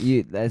like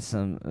that's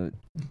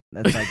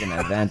like an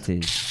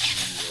advantage.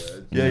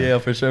 Yeah,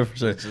 for sure.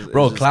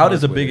 Bro, cloud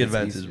is a big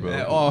advantage,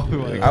 bro.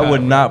 Oh, I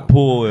would not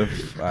pull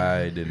if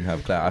I didn't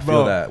have cloud. I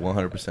feel Bro. that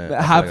 100%.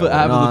 half of No,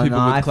 the people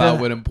no, I with feel clout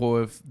like- wouldn't pull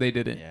if they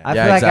didn't. Yeah. I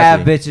Yeah, feel like I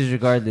have exactly. bitches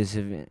regardless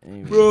of it.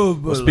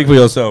 Well, speak for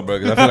yourself, bro,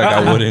 because I feel like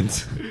I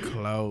wouldn't.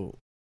 Cloud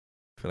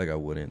I feel like I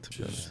wouldn't, to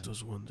be honest. just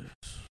does wonders.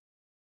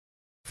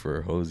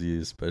 For Hosey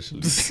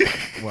especially.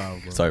 Wow,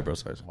 bro. Sorry.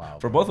 Wow.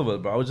 For both of us,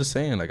 bro. I was just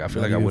saying, like, I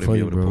feel Not like I even wouldn't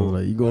funny, be able to bro. pull.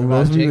 Like, you What going about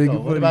roast me? Make Jacob? it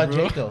What funny, about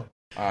bro. Jacob?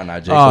 Oh, nah,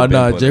 Jacob. Oh, been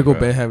nah, putting it, Jacob bro.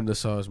 been having the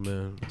sauce,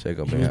 man.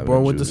 Jacob He been was having born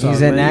the with the juice. sauce.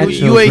 He's a man. natural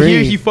You ain't hear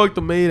breed. he fucked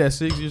a maid at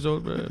 6 years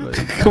old, bro. Like,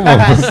 Come on,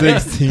 bro.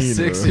 16,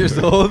 6 years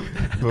old.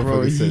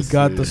 bro, he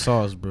got the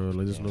sauce, bro.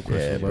 Like, there's no question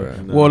Yeah, about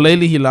it. bro. Well,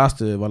 lately he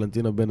lost it.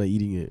 Valentina been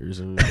eating it or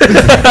something.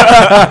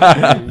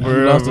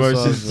 Bro, lost the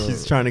sauce, bro.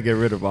 she's trying to get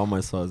rid of all my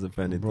sauce, if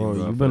anything. Bro, I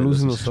you've feel been like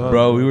losing that's the a sauce. shot.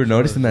 Bro, we were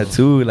noticing that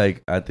too.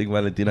 Like, I think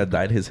Valentina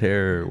dyed his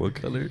hair. What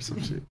color?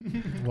 Some shit.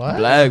 What?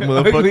 Black,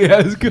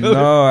 motherfucker.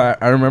 No,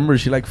 I remember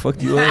she like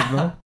fucked you up,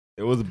 no?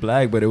 It was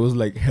black, but it was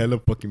like hella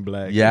fucking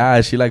black. Yeah,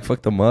 she like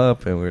fucked him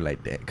up, and we were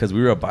like, damn, because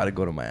we were about to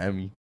go to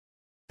Miami,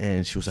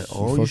 and she was like, She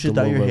 "Oh, you fucked should him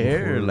dye up your right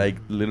hair." before. Like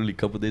literally a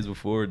couple days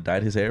before,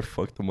 dyed his hair,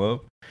 fucked him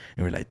up,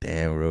 and we're like,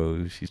 "Damn,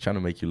 bro, she's trying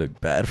to make you look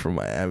bad for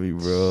Miami,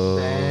 bro."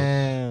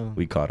 Damn.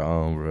 We caught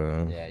on,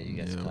 bro. Yeah, you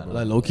guys Yeah, caught bro.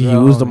 Like on. Loki, he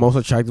was the most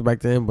attractive back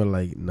then, but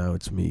like now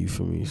it's me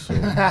for me. So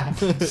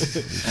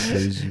it's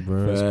crazy,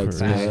 bro. It's Facts,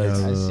 crazy. facts.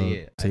 how I the see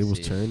it. I Tables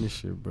see it. turning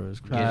shit, bro. It's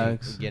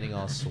crazy. Getting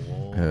all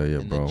swole Hell yeah,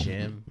 in bro. the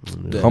gym.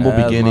 Yeah, Humble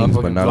ass beginnings,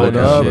 but motherfucking not blown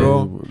like up, that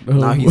bro. shit.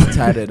 Now he's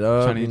tatted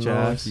up. Trying to You eat know,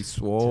 your ass. he's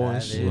swole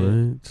and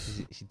Tatted.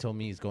 shit. He told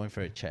me he's going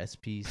for a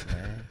chest piece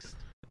next.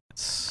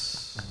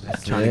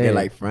 He's trying to get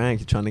like Frank.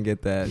 He's trying to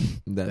get that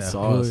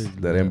sauce.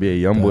 That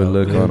NBA YoungBoy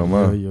look on him,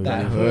 huh?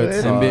 That hood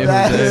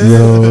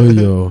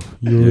sauce.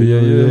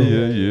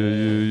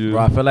 Yo. Bro,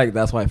 I feel like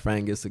that's why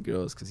Frank gets the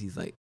girls, because he's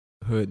like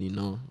hood, you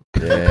know.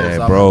 Yeah,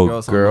 Some bro.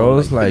 girls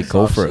Girls don't know, like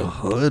go soft for shit.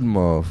 hood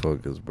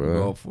motherfuckers, Bro,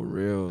 bro. for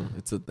real.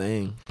 It's a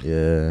thing.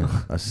 Yeah,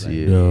 I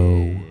see it.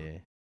 Yo.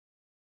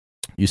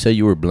 You say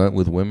you were blunt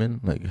with women,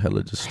 like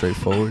hella just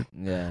straightforward.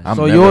 Yeah. I'm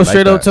So never you like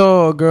straight up that.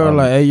 tell a girl Um,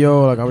 like, "Hey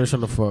yo, like I'm just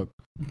trying to fuck."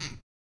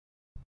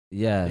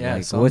 Yeah. Yeah,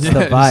 Like, so- what's Yes. the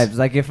vibes?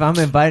 Like, if I'm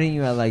inviting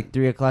you at like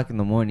 3:00 in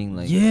the morning,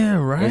 like, Yeah,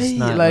 right. it's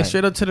not Like, like-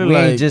 straight up to the we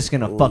like. ain't just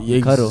gonna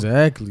fucking cuddle.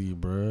 Exactly,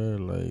 bro.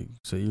 Like,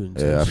 so you.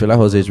 Yeah, I feel like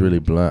Jose's really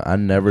blunt. I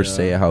never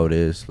say it how it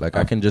is. Like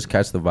I can just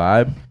catch the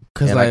vibe,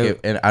 Cause and like,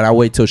 and I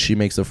wait till she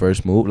makes the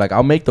first move. Like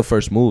I'll make the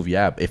first move,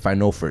 yeah, if I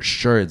know for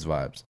sure it's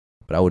vibes.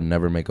 But I would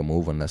never make a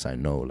move unless I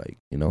know, like,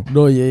 you know.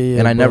 no, yeah.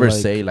 And I but never like,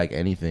 say like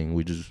anything.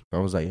 I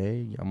was like,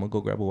 hey, I'm gonna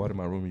go grab a water in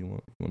my room. You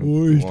want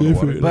Oh, it's water?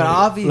 different. But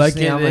obviously, Like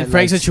I'm in gonna,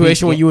 Frank's like,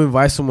 situation, when speak you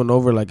invite someone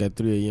over like at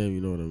 3 a.m.,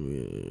 you know what I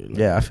mean? Like,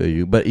 Yeah, I feel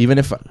you. But even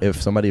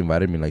if somebody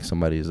invited me, like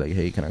somebody is like,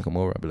 hey, can I come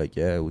over? I'd be like,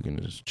 yeah, we can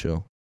just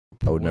chill.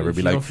 I would what never if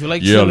be you like, don't feel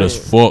like yeah, chilling? let's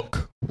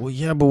fuck. Well,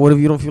 yeah, but what if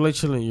you don't feel like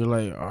chilling? You're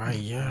like, all right,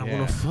 yeah, I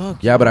wanna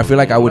fuck. Yeah, but I feel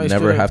like I would Like,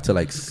 never straight up- have to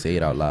like say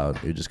it out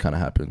loud. It just kind of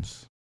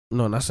happens.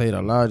 No, not say it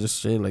out loud.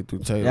 Just say it like through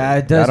text. Yeah,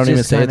 it does. I don't even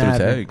just say it kinda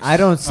through happen. text. I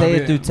don't say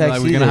it through text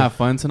Like, we're either. gonna have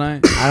fun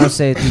tonight. I don't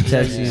say it through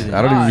text either.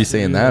 I don't even be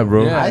saying that,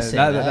 bro. Yeah, I say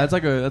that. that's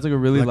like a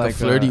really like a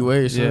flirty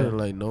way or something. yeah.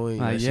 Like knowing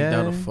Like, that she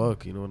down to yeah.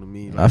 fuck. You know what I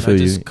mean? Like, I feel not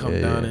you. just come Yeah,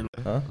 down yeah. and.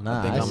 Huh? Nah,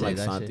 I think I I'm say like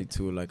that Santi shit.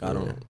 too. Like I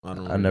don't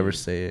I never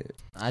say it.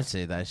 I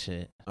say that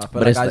shit. I feel But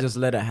like it's I like- just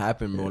let it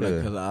happen, bro. Like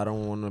Yeah. 'cause I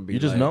don't want to be. You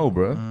just like, know,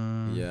 bro.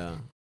 Yeah.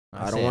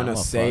 I say don't want I'm to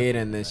a say it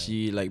fuck. and then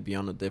she like be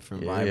on a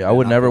different vibe. Yeah, and I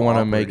would then never feel want to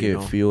awkward, make you it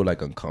know? feel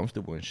like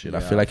uncomfortable and shit. I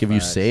Yeah, feel like if you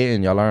facts. say it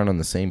and y'all aren't on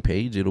the same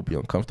page, it'll be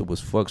uncomfortable as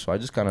fuck. So I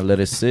just kind of let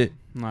it sit.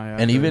 Nah, yeah,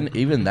 And I feel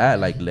even that,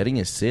 like letting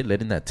it sit,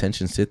 letting that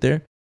tension sit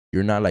there,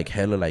 you're not like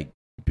hella like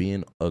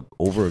being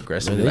over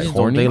aggressive, Man, they like just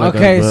don't horny. think like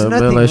Okay, that, it's bro.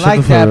 nothing Man, shut like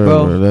the fuck that, up,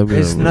 bro. Let me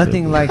It's up,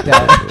 nothing bro. like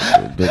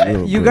that. Let me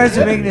up, You bro. guys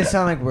are making it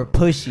sound like we're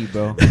pushy,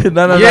 bro.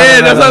 no, Yeah,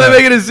 that's how they're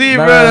making it seem,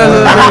 No, bro.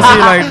 no, That's no, how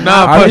they're making it seem like,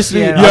 nah, Obviously,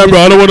 Yeah, Yeah, bro.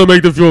 I don't want to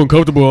make them feel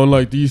uncomfortable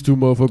unlike these two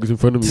motherfuckers in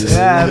front of me.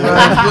 Yeah, bro.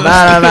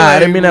 nah. I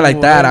didn't mean it like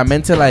that. I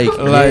meant to like,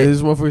 Like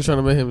this motherfucker's trying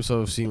to make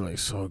himself seem like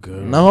so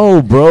good. no,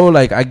 bro.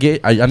 Like I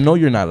know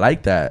you're not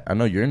like that. I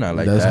know you're not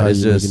like That's that. how It's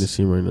you're making it just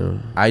seem right now.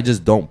 I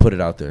just don't put it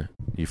out there.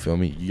 You feel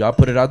me? Y'all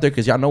put it out there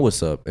because y'all know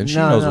what's up, and she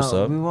knows what's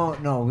up. We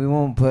won't. No, we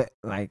won't put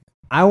like.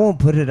 I won't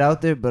put it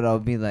out there, but I'll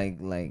be like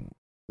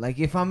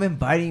if I'm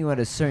inviting you at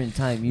a certain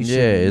time, you Yeah, should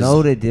it's-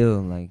 know the deal,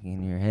 like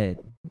in your head.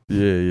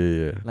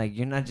 Yeah. Like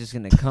you're not just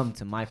gonna come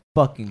to my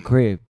fucking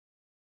crib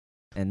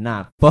and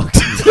not fuck.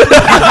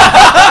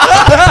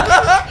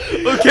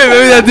 Okay,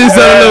 maybe that did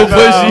sound a little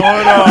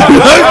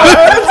pushy.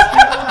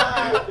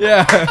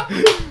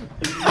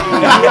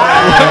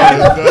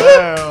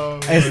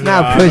 It's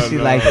not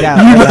pushy like that.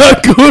 You're but,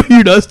 not going.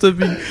 You're not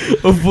stepping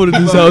a foot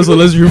in this house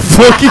unless you're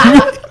fucking me.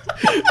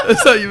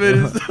 That's how you made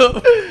it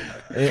sound.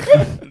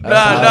 Nah,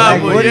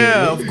 like, but what-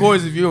 yeah, of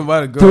course, if you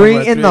invite a girl, 3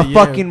 like in the 3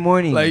 fucking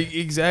morning. like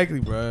exactly,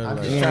 bro. I'm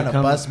Like, just Yeah, trying to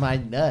come- bust my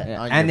nut Yeah.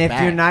 on And your if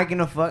back. you're not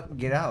gonna fuck,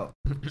 get out.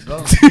 Go.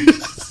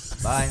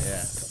 Bye.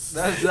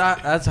 That's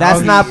That's how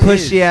not he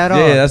pushy is. at all.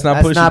 Yeah, that's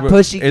not pushy. Not bro.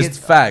 pushy. It's Get-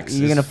 facts.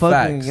 You're It's gonna fuck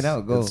and facts. get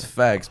out. Go. It's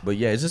facts. But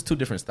yeah, it's just two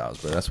different styles,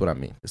 bro. That's what I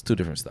mean. It's two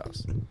different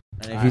styles. And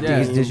if you Yeah, think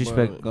it's but-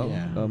 disrespect, go.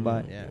 yeah. Go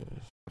bye. Yeah.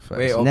 Facts.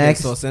 Wait, okay.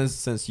 Next. So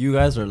since you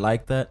guys are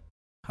like that,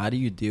 how do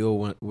you deal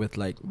with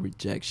like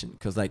rejection?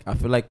 Because like I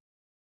feel like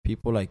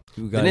people like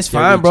you guys. it's get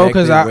fine, bro,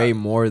 'cause rejected I- way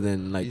more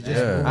than like. You just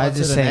Yeah. move I on to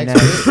just the say next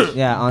next. bitch.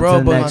 Yeah, on Bro, to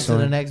the but Move on next to the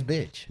one. next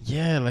bitch.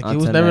 yeah, like On it to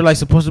was the never next like one.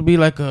 supposed to be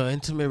like a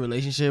intimate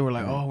relationship where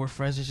like, oh, we're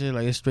friends and shit.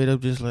 Like it's straight up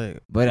just like.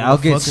 But we're I'll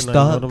get fucking, like,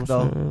 you know stuck what I'm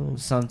though saying?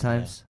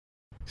 sometimes.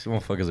 These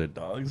motherfuckers are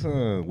dogs, huh?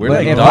 We're But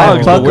like if dogs, I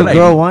but fuck we're a like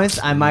girl once,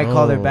 I might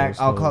call her No, back.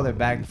 I'll so- call her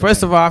back.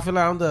 First of all, I feel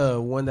like I'm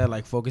the one that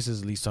like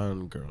focuses least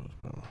on girls,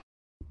 bro.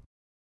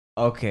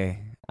 okay,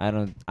 I'm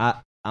a. Out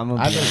I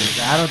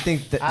don't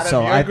think out that. of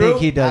So your I think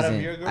group? he Out of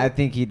doesn't. your group? I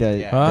think he does.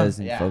 Yeah. Huh?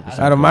 Doesn't Yeah, focus.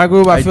 Out of on my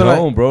girls. group, I I feel like.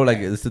 don't, bro. Like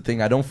it's the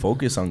thing. I don't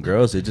focus on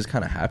girls. It just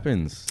kind of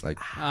happens. Like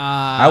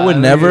I would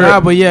never- Nah,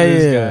 but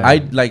yeah.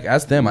 I like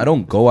ask them. I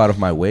don't go out of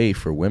my way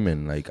for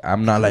women. Like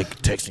I'm not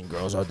like texting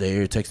girls all day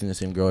or texting the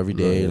same girl every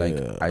day. Like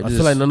I I just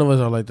feel like none of us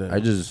are like that. I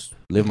just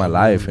live my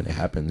life and it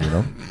happens. You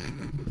know.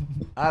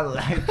 I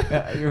like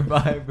that. You're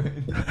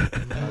vibing.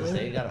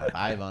 Say you got a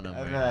vibe on him.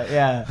 bro.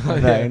 Yeah.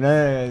 I'm like,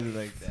 no,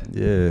 like that.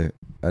 Yeah.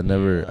 I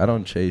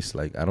don't chase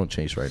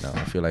right now.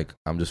 I feel like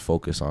I'm just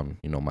focused on,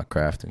 my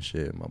craft and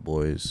shit, my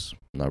boys.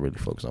 I'm not really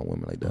focused on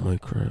women like that.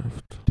 Minecraft.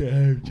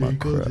 Damn, My Jacob,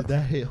 crap. did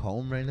that hit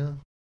home right now?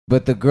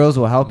 But the girls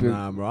will help you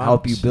Nah, bro, I'm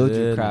help you build your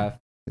chilling. craft.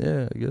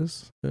 Yeah, I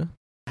guess. Yeah.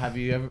 Have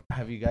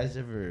you guys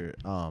ever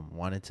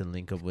wanted to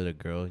link up with a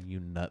girl you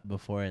nut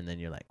before and then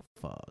you're like,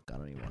 fuck, I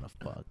don't even want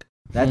to fuck.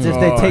 That's if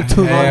they take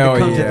too long hell to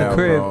come to yeah, the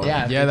crib. bro.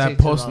 Yeah, Yeah, that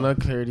post nut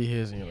clarity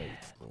hits, and you're like,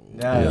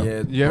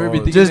 Yeah. You ever be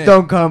bro. thinking Just that-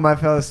 don't come. I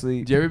fell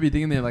asleep. Do you ever be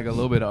thinking they're like a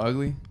little bit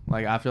ugly?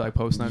 Like after like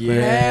post nut? Yeah.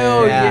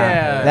 Hell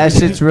yeah. That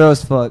shit's real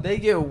as fuck. They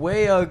get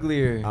way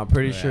uglier. I'm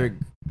pretty sure.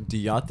 Do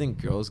y'all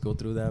think girls go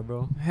through that,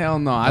 bro? Hell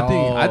no.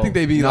 I think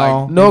they be No.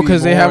 like No, be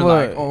 'cause they more have a-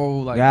 like, oh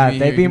like Yeah, give me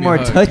they here, be give me more a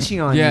hug. touchy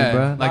on yeah, you,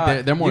 bro.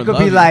 like they're more. You could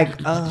be loving.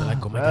 like,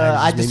 like, oh my God,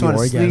 I you just made me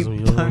want to orgasm, sleep.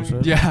 you know what I'm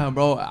saying? Yeah,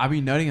 bro. I be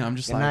nutting. And I'm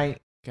just Good like,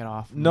 night. get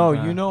off. No,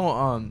 Yeah. you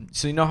know,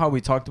 so you know how we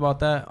talked about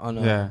that on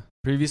Yeah.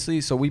 previously?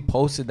 So we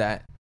posted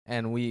that,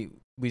 and we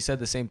said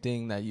the same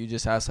thing that you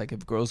just asked, like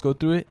if girls go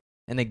through it,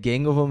 and a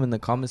gang of them in the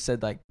comments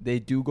said like they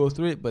do go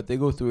through it, but they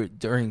go through it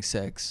during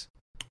sex.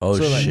 Oh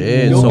So, like,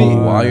 shit! you'll So be-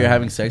 while you're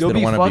having sex, they You'll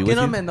don't be want to be fucking with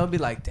them, you. and they'll be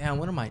like, "Damn,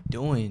 what am I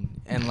doing?"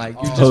 And like,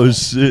 you Oh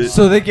shit!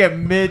 So they get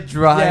mid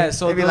dry. Yeah,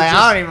 so they be they'll like,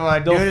 just- I don't even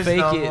want to do they'll this fake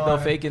no it. more. They'll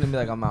fake it and be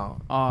like, "I'm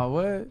out." Oh,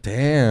 what?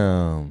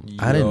 Damn,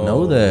 I didn't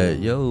know that.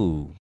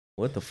 Yo,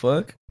 what the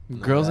fuck?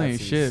 Girls Nah, ain't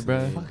that's shit, bro.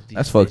 insane. Fuck these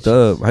That's fucked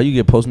bitches. up. How you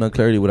get post nut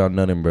clarity without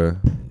nutting, bro?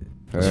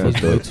 That's That's fucked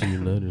fucked up up. to you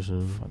nut or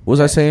something. What was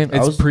I saying? I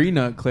It's was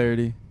pre-nut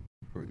clarity.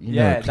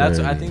 Yeah, that's.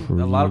 I clarity. think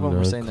a lot of them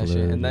were saying that shit,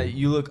 and Clarity. that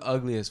you look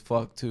ugly as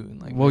fuck too.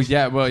 And like, Well,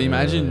 yeah, well,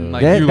 imagine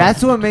like That- you.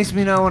 that's what makes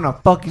me not want to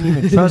fucking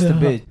even trust a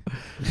bitch.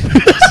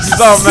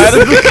 Stop, man.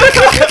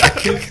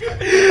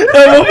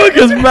 That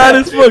motherfucker's mad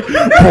as fuck.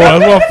 Bro,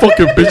 that's my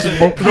fucking bitches,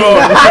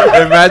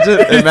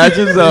 bro.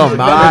 Imagine the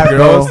amount of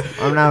girls.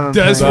 I'm not.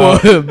 That's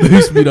what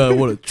makes me not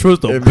want to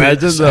trust a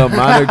Imagine bitch. the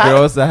amount of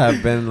girls that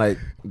have been like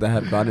that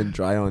have gotten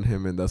dry on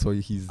him, and that's why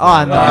he's.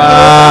 Oh no!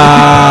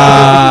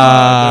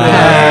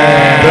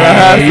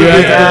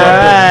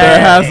 There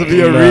has to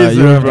be a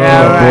reason, bro.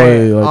 Yeah,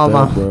 right. Boy, on, like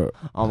my, that, bro.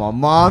 on my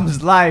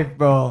mom's life,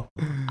 bro.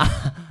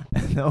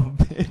 No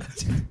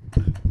bitch.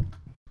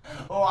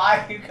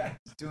 Why are you guys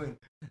doing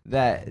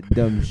that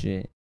dumb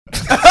shit?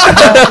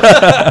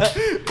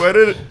 Why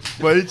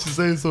did you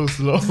say it so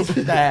slow?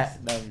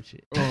 That dumb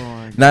shit.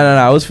 No.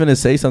 I was finna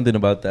say something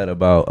about that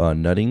about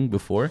nutting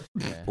before.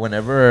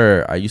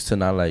 Whenever I used to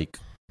not like,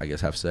 I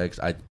guess have sex.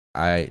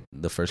 I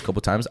the first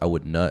couple times I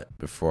would nut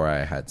before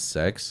I had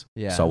sex,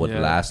 so I would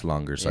last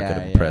longer, so I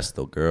could impress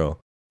the girl.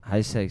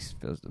 High sex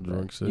feels the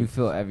best. You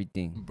feel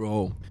everything,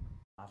 bro.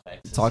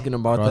 Talking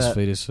about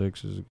Crossfaded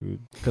sex is good.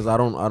 Because I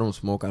don't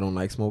smoke. I don't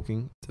like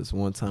smoking. This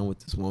one time with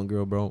this one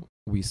girl, bro,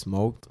 we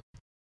smoked,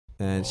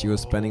 and she was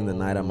spending the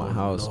night at my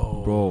house,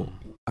 bro.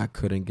 I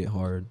couldn't get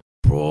hard.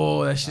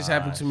 Bro, that shit's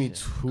happened to me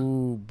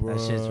too, bro.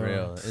 That shit's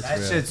real.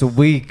 that shit's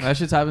weak. That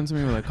shit's happened to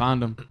me with a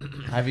condom.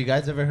 Have you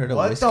guys ever heard of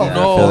What whiskey? the- I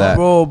feel No, that.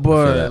 bro, I feel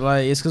but that.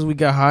 like it's because we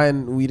got high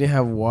and we didn't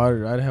have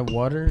water. I didn't have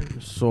water,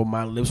 so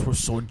my lips were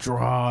so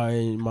dry,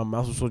 and my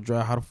mouth was so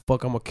dry. How the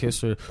fuck I'm gonna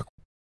kiss her?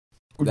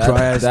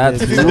 Dry ass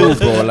That's lips.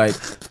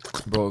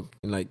 true, bro.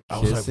 Like I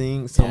was like,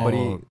 kissing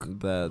somebody fuck.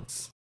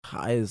 that's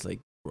high is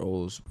like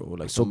gross, bro.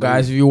 Like So somebody-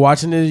 guys, if you're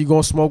watching this, you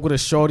gonna smoke with a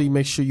shorty.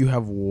 Make sure you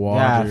have water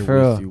Yeah, for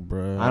with real. you,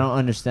 bro. I don't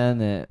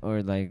understand that,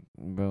 or like,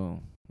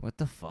 bro, what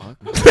the fuck?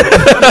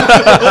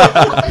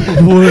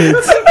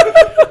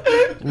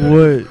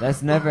 What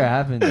That's never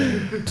happened to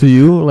me. to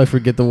you? Like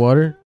forget the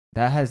water?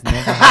 That has never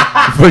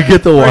happened.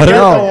 Forget the water.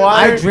 No,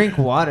 I drink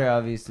water,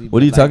 obviously.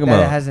 What are you but, talking that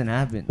about? hasn't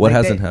happened. What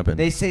Like, hasn't they- happened?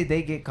 They say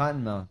they get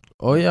cotton mouth.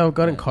 Oh yeah, I've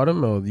gotten cotton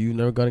mouth. You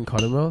never gotten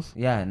cotton mouth?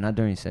 Yeah, not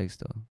during sex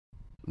though.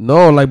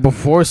 No, like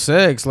before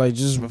sex, like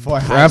just Before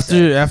high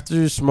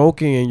after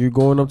smoking and you're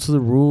going up to the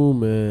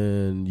room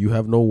and you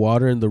have no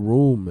water in the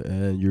room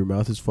and your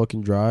mouth is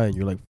fucking dry and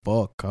you're like,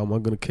 fuck, how am I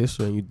gonna kiss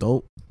her and you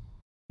don't?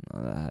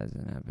 No, that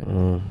hasn't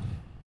happened.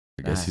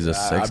 I guess he's a I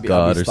sex be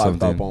god or stocked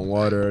something. up on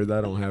water.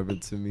 That don't happen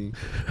to me.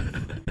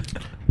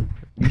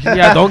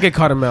 Yeah, I don't get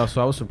cotton mouth,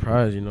 so I was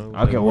surprised, you know.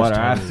 I'll get worst water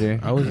time. after.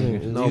 I was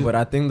in, No, but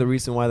I think the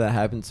reason why that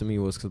happened to me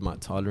was because my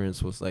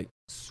tolerance was like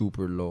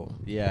super low.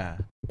 Yeah.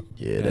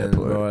 Yeah, that And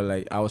part. bro,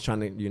 like I was trying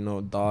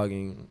to, dog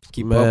and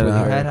keep Man, up with You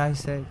her. had high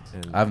sex?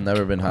 And I've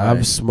never been high.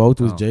 I've smoked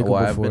with Oh. Jacob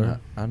Well, I've before. been.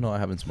 I know I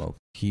haven't smoked.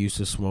 He used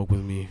to smoke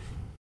with me.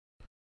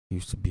 He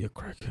used to be a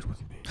crackhead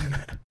with me.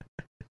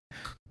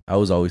 I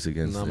was always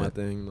against not my it.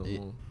 thing.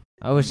 No.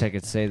 I wish I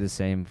could say the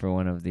same for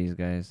one of these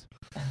guys.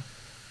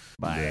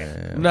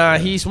 Yeah, Nah,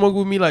 okay. he smoked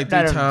with me like 3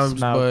 Let him times,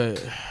 smoke.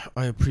 but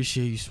I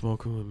appreciate you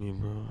smoking with me,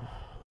 bro.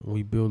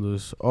 We build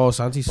this. Oh,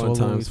 Santi Fun smoked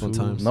with me times, fun too.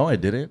 times. No, I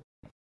didn't.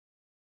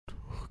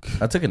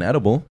 I took an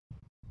edible.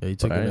 Yeah, he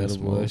took But I an didn't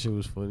edible. That smoke. shit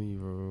was funny,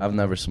 bro. I've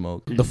never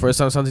smoked. The first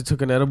time Santi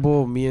took an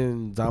edible, me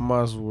and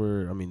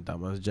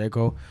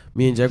Jaco,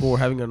 me and Jaco were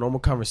having a normal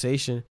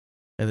conversation,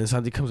 and then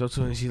Santi comes up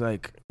to him and she's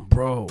like,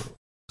 "Bro,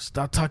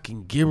 stop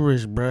talking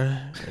gibberish, bruh."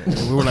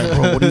 And we were like,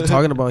 "Bro, what are you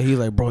talking about?" He's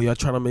like, "Bro, y'all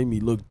trying to make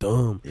me look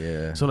dumb."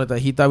 Yeah. So like that,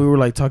 he thought we were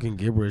like talking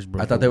gibberish,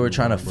 bro. I thought they were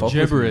trying to fuck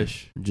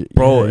Gibberish. with me.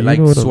 Bro, Yeah, like,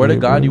 you know what I swear to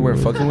mean, God, bro. you weren't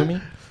fucking with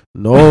me?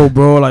 No,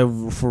 bro,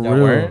 like for Y'all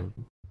real. weren't?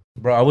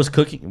 Bro, I was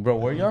cooking. Bro,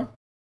 were y'all?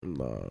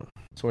 Nah,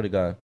 Swear to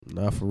God.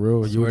 not for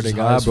real. You Swear were to just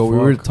high God, as bro. We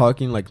were fuck.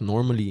 talking like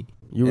normally.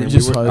 You were And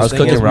just. we high I was as the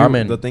thing cooking is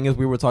ramen. The thing is,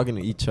 we were talking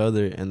to each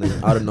other, and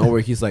then out of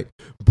nowhere, he's like,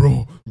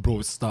 "Bro,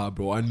 stop,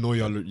 bro. I know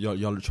y'all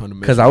are trying to."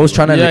 Because I was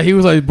trying to. Yeah, he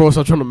was like, "Bro,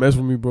 stop trying to mess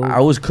with me, bro."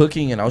 I was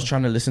cooking and I was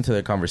trying to listen to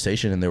their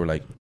conversation, and they were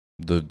like,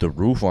 the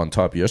roof on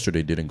top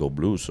yesterday didn't go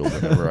blue, so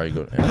whenever I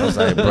go, and I was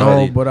like, bro,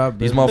 No, but I've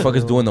these been,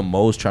 motherfuckers bro. doing the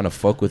most, trying to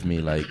fuck with me.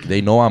 Like,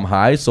 they know I'm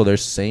high, so they're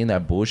saying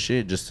that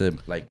bullshit just to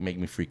like make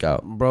me freak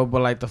out. Bro,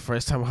 but like the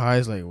first time high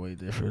is like way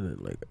different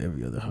than like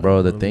every other high.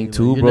 Bro, the You know what I thing mean?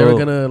 too, Like, bro. You're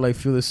never gonna like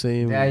feel the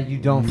same. Yeah, you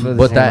don't feel the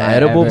But same that high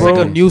edible, ever. It's bro.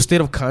 like a new state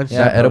of consciousness.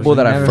 that edible you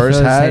that I never first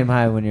feel the had- same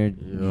high when you're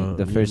Yeah,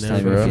 the you first never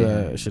time for you real. feel feel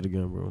it. that shit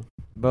again, bro.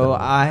 Bro,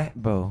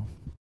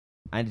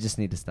 I just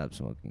need to stop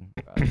smoking.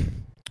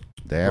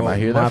 Damn, Bro, I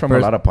hear my that from first-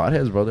 a lot of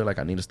potheads, bro. They're like,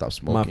 I need to stop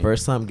smoking. My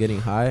first time getting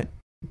high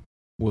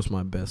was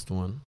my best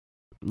one.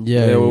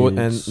 Yeah,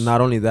 And not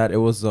only that, it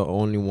was the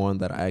only one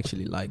that I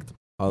actually liked.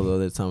 All the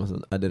other times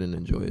I didn't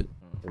enjoy it.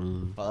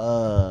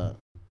 Fuck.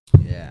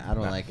 Yeah, I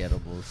don't like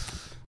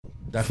edibles.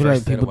 I feel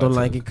like people don't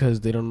like it because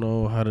they don't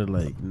know how to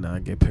like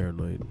not get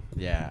paranoid.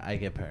 Yeah, I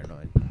get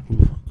paranoid.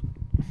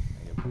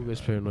 Who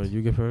gets paranoid?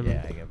 You get paranoid?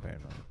 Yeah, I get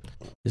paranoid.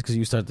 It's because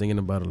you start thinking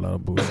about a lot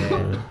of bullshit.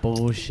 bro.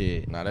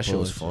 Bullshit. Nah, that shit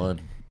was Bullshit.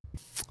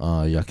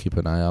 fun. Y'all keep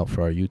an eye out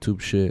for our YouTube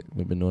shit.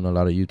 We've been doing a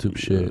lot of YouTube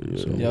shit.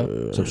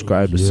 So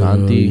subscribe to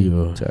Santi,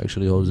 to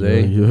Actually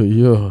Jose,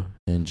 Yeah.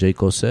 and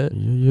Jaco Set.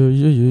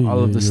 Yeah. All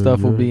of the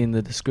stuff will be in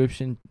the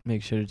description.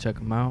 Make sure to check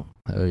them out.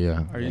 Hell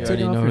yeah. Are you Yeah.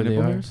 already know who they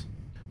are?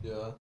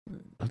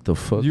 What the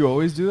fuck? You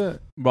always do that,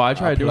 bro. I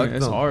tried doing it.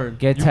 It's hard.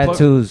 Get You plug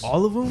tattoos.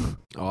 all of them.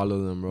 All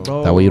of them, bro.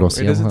 Bro, That way you don't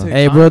see it doesn't them, huh? take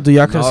Hey, time. bro, do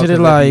y'all No, consider 'cause if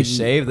like you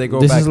shave, they go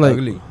this back is like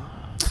ugly.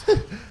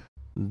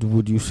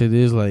 would you say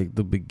this is like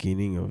the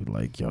beginning of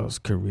like y'all's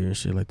career and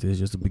shit like this?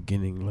 Just the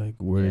beginning, like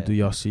where Yeah. do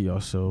y'all see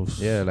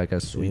yourselves? Yeah, like a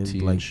sweet in, tea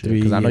like, and shit. 3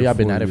 Because I know or y'all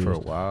been 4 at it for a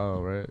years.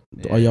 while, right?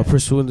 Are y'all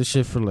pursuing this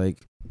shit for like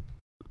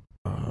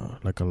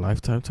a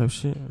lifetime type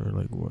shit or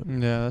like what?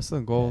 Yeah, that's the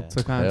goal Yeah.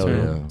 to kind of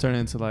Hell turn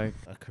into like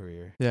A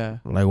career. yeah,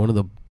 Like one of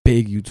the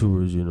big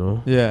YouTubers, you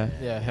know? yeah.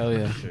 Yeah, hell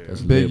yeah.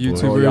 That's Big lit, boy.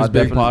 YouTubers, Bro, y'all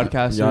big definitely-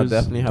 podcasters. Y'all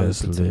definitely have That's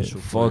the lit. potential.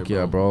 for Fuck it,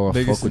 yeah, bro. I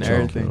Biggest fuck with in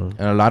y'all. everything.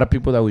 And a lot of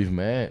people that we've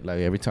met, like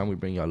every time we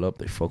bring y'all up,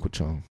 they fuck with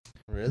y'all.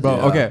 Bro,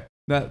 Yeah. okay.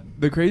 That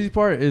the crazy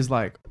part is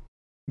like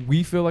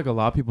we feel like a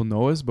lot of people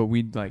know us, but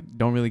we like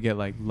don't really get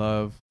like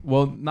love.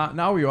 Well, not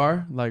now we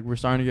are. Like we're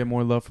starting to get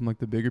more love from like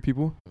the bigger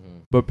people.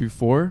 But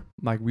before,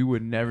 like we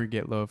would never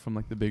get love from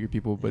like the bigger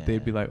people, but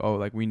they'd be like, "Oh,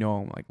 like we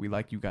know 'em, like we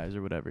like you guys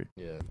or whatever."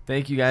 Yeah.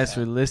 Thank you guys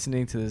for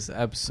listening to this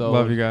episode.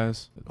 Love you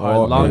guys. Our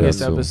Oh,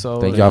 longest yeah, so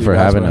episode. thank y'all for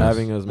having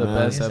us. The man.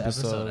 best Biggest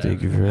episode.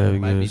 Thank you for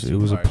having Might be us. It 2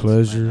 was a parts, might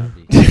pleasure. not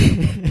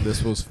be.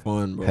 This was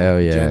fun, bro. Hell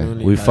yeah.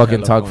 Genuinely We had fucking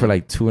hella talked for fun.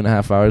 like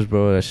 2.5 hours,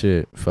 bro. That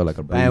shit felt like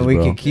a breeze, Man, we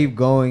bro. could keep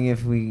going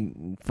if we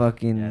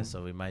fucking. Yeah,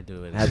 so we might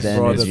do it. Had the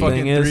Bro, the energy. thing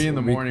Fucking is, 3 in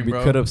the morning, we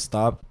bro. could have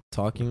stopped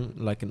talking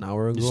like an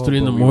hour ago. It's 3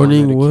 in but the we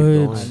wanted morning, to keep what?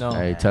 going. I know.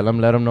 Hey,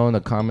 let them know in the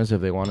comments if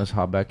they want us to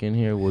hop back in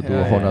here. We'll do a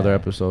Hell whole yeah. nother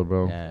episode,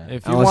 bro. Yeah.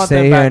 If I you will want stay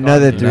them here back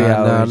another on 3 here,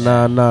 hours.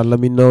 Nah. Let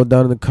me know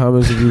down in the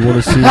comments if you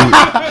want to see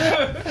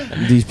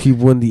these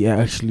people in the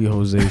Actually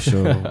Jose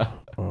show.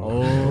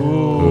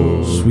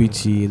 Sweet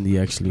Tea in the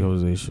Actually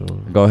Jose show.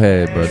 Go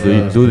ahead, bro.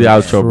 Do the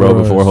outro, bro,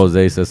 before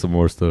Jose says some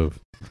more stuff.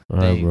 All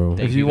right, bro.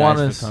 Thank If you you want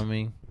guys us- for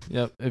coming.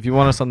 Yep. If you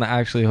want us on the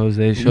Actually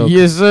Jose show,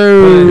 Yes, put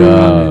it in the sir.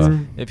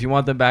 comments. If you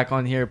want them back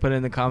on here, put it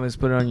in the comments.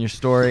 Put it on your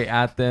story.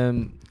 At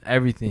them.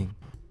 Everything.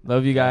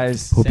 Love you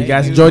guys. Hope you Thank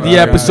guys you, enjoyed the bro.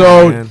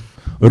 episode.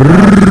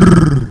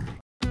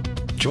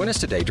 Join us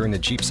today during the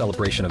Jeep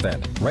Celebration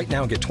event. Right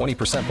now, get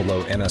 20%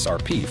 below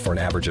MSRP for an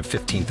average of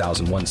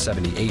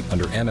 $15,178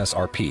 under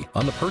MSRP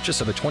on the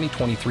purchase of a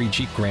 2023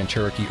 Jeep Grand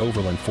Cherokee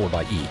Overland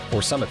 4xE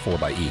or Summit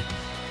 4xE.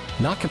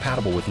 Not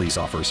compatible with lease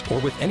offers or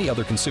with any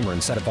other consumer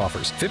incentive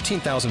offers.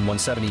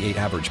 $15,178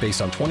 average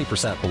based on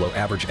 20% below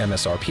average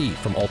MSRP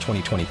from all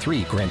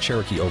 2023 Grand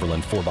Cherokee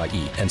Overland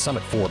 4xE and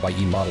Summit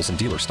 4xE models in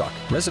dealer stock.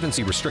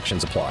 Residency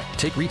restrictions apply.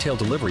 Take retail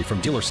delivery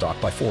from dealer stock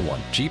by 4/1.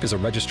 Jeep is a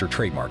registered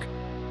trademark.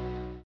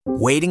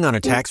 Waiting on a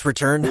tax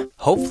return?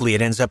 Hopefully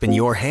it ends up in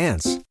your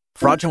hands.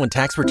 Fraudulent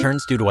tax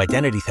returns due to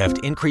identity theft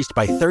increased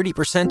by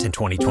 30% in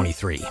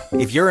 2023.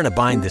 If you're in a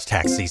bind this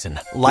tax season,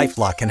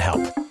 LifeLock can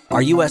help.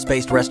 Our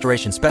U.S.-based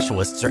restoration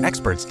specialists are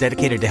experts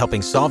dedicated to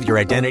helping solve your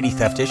identity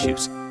theft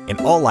issues. And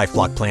all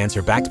LifeLock plans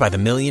are backed by the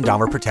 $1 Million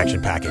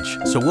Protection Package.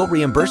 So we'll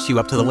reimburse you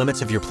up to the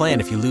limits of your plan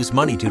if you lose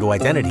money due to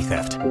identity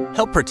theft.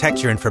 Help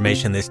protect your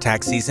information this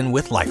tax season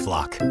with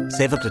LifeLock.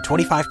 Save up to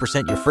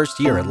 25% your first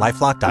year at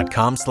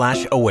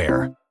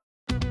LifeLock.com/aware.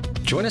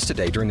 Join us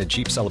today during the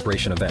Jeep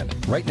Celebration event.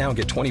 Right now,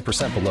 get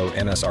 20% below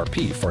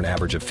MSRP for an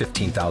average of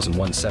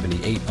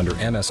 $15,178 under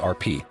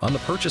MSRP on the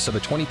purchase of a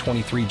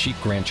 2023 Jeep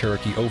Grand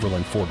Cherokee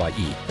Overland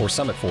 4xE or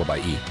Summit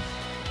 4xE.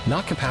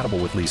 Not compatible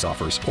with lease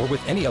offers or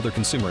with any other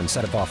consumer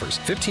incentive offers.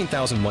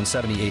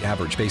 $15,178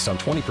 average based on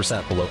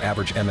 20% below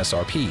average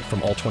MSRP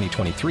from all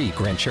 2023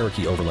 Grand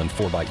Cherokee Overland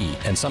 4xE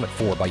and Summit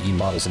 4xE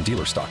models in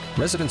dealer stock.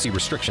 Residency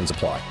restrictions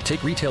apply.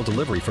 Take retail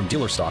delivery from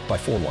dealer stock by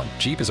 4/1.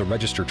 Jeep is a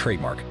registered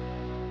trademark.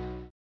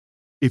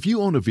 If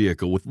you own a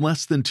vehicle with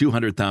less than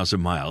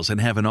 200,000 miles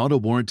and have an auto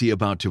warranty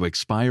about to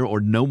expire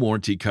or no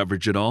warranty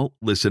coverage at all,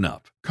 listen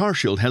up.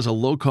 CarShield has a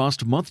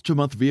low-cost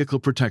month-to-month vehicle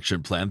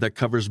protection plan that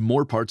covers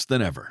more parts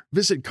than ever.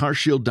 Visit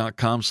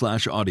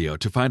carshield.com/audio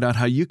to find out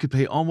how you could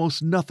pay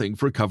almost nothing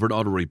for covered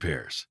auto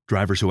repairs.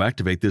 Drivers who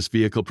activate this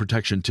vehicle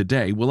protection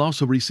today will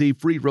also receive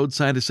free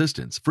roadside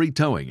assistance, free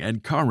towing,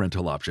 and car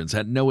rental options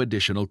at no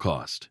additional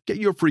cost. Get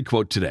your free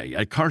quote today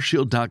at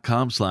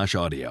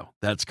carshield.com/audio.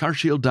 That's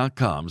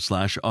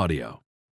carshield.com/audio.